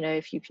 you know,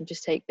 if you can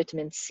just take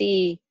vitamin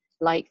C,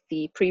 like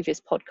the previous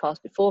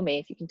podcast before me,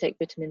 if you can take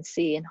vitamin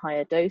C in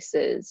higher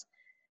doses,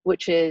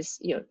 which is,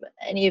 you know,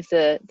 any of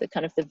the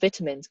kind of the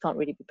vitamins can't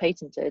really be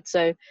patented.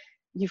 So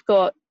you've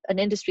got an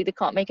industry that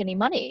can't make any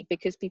money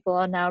because people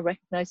are now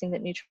recognizing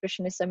that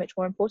nutrition is so much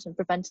more important,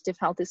 preventative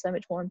health is so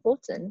much more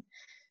important.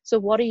 So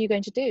what are you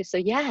going to do? So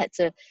yeah,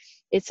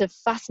 it's a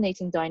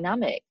fascinating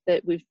dynamic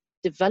that we've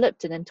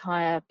developed an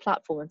entire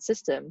platform and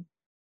system,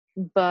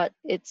 but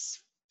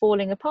it's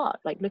falling apart.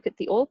 Like, look at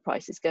the oil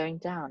prices going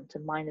down to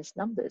minus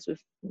numbers.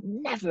 We've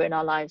never in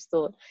our lives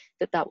thought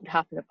that would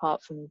happen,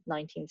 apart from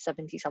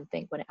 1970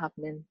 something when it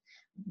happened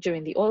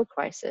during the oil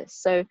crisis.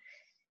 So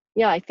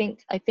yeah, I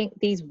think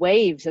these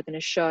waves are going to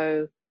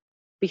show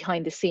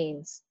behind the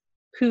scenes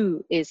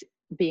who is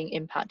being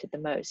impacted the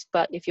most.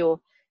 But if you're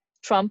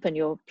Trump and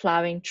you're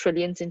plowing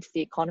trillions into the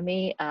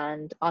economy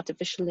and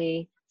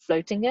artificially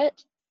floating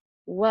it,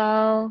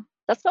 well,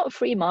 that's not a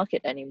free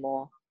market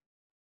anymore.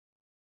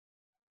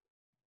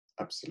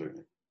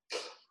 Absolutely.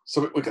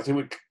 So I think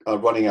we are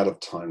running out of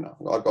time now.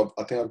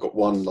 I think I've got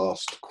one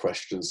last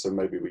question, so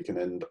maybe we can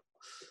end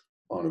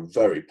on a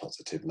very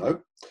positive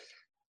note.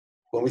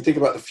 When we think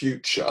about the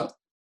future,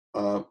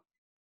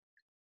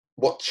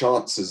 what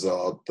chances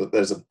are that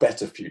there's a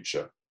better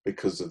future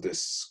because of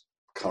this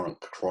current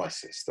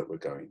crisis that we're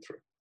going through?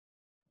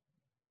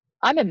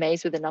 I'm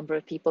amazed with the number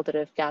of people that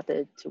have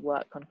gathered to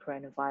work on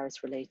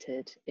coronavirus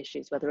related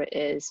issues, whether it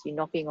is you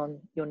knocking on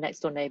your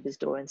next door neighbor's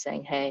door and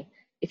saying, hey,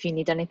 if you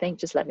need anything,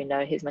 just let me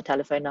know. Here's my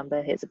telephone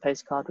number. Here's a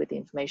postcard with the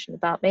information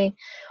about me.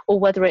 Or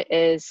whether it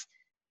is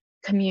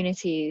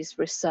communities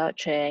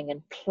researching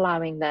and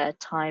plowing their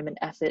time and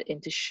effort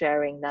into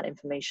sharing that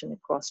information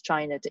across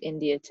China to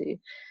India to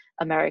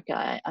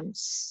America. I'm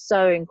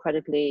so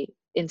incredibly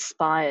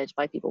inspired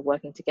by people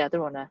working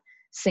together on a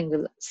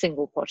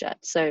single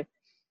project. So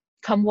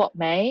come what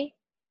may,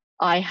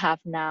 I have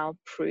now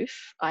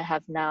proof. I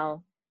have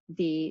now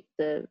the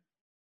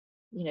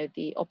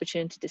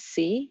opportunity to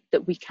see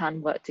that we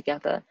can work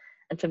together.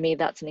 And for me,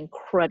 that's an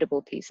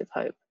incredible piece of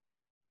hope.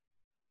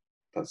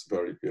 That's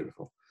very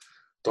beautiful.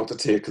 Dr.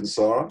 Tia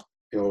Kansara,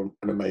 you're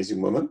an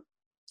amazing woman.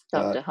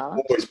 Dr. Hart.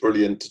 Always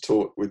brilliant to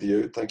talk with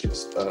you. Thank you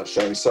for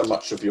sharing so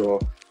much of your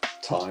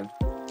time.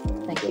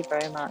 Thank you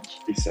very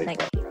much. Be safe.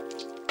 Thank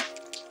you.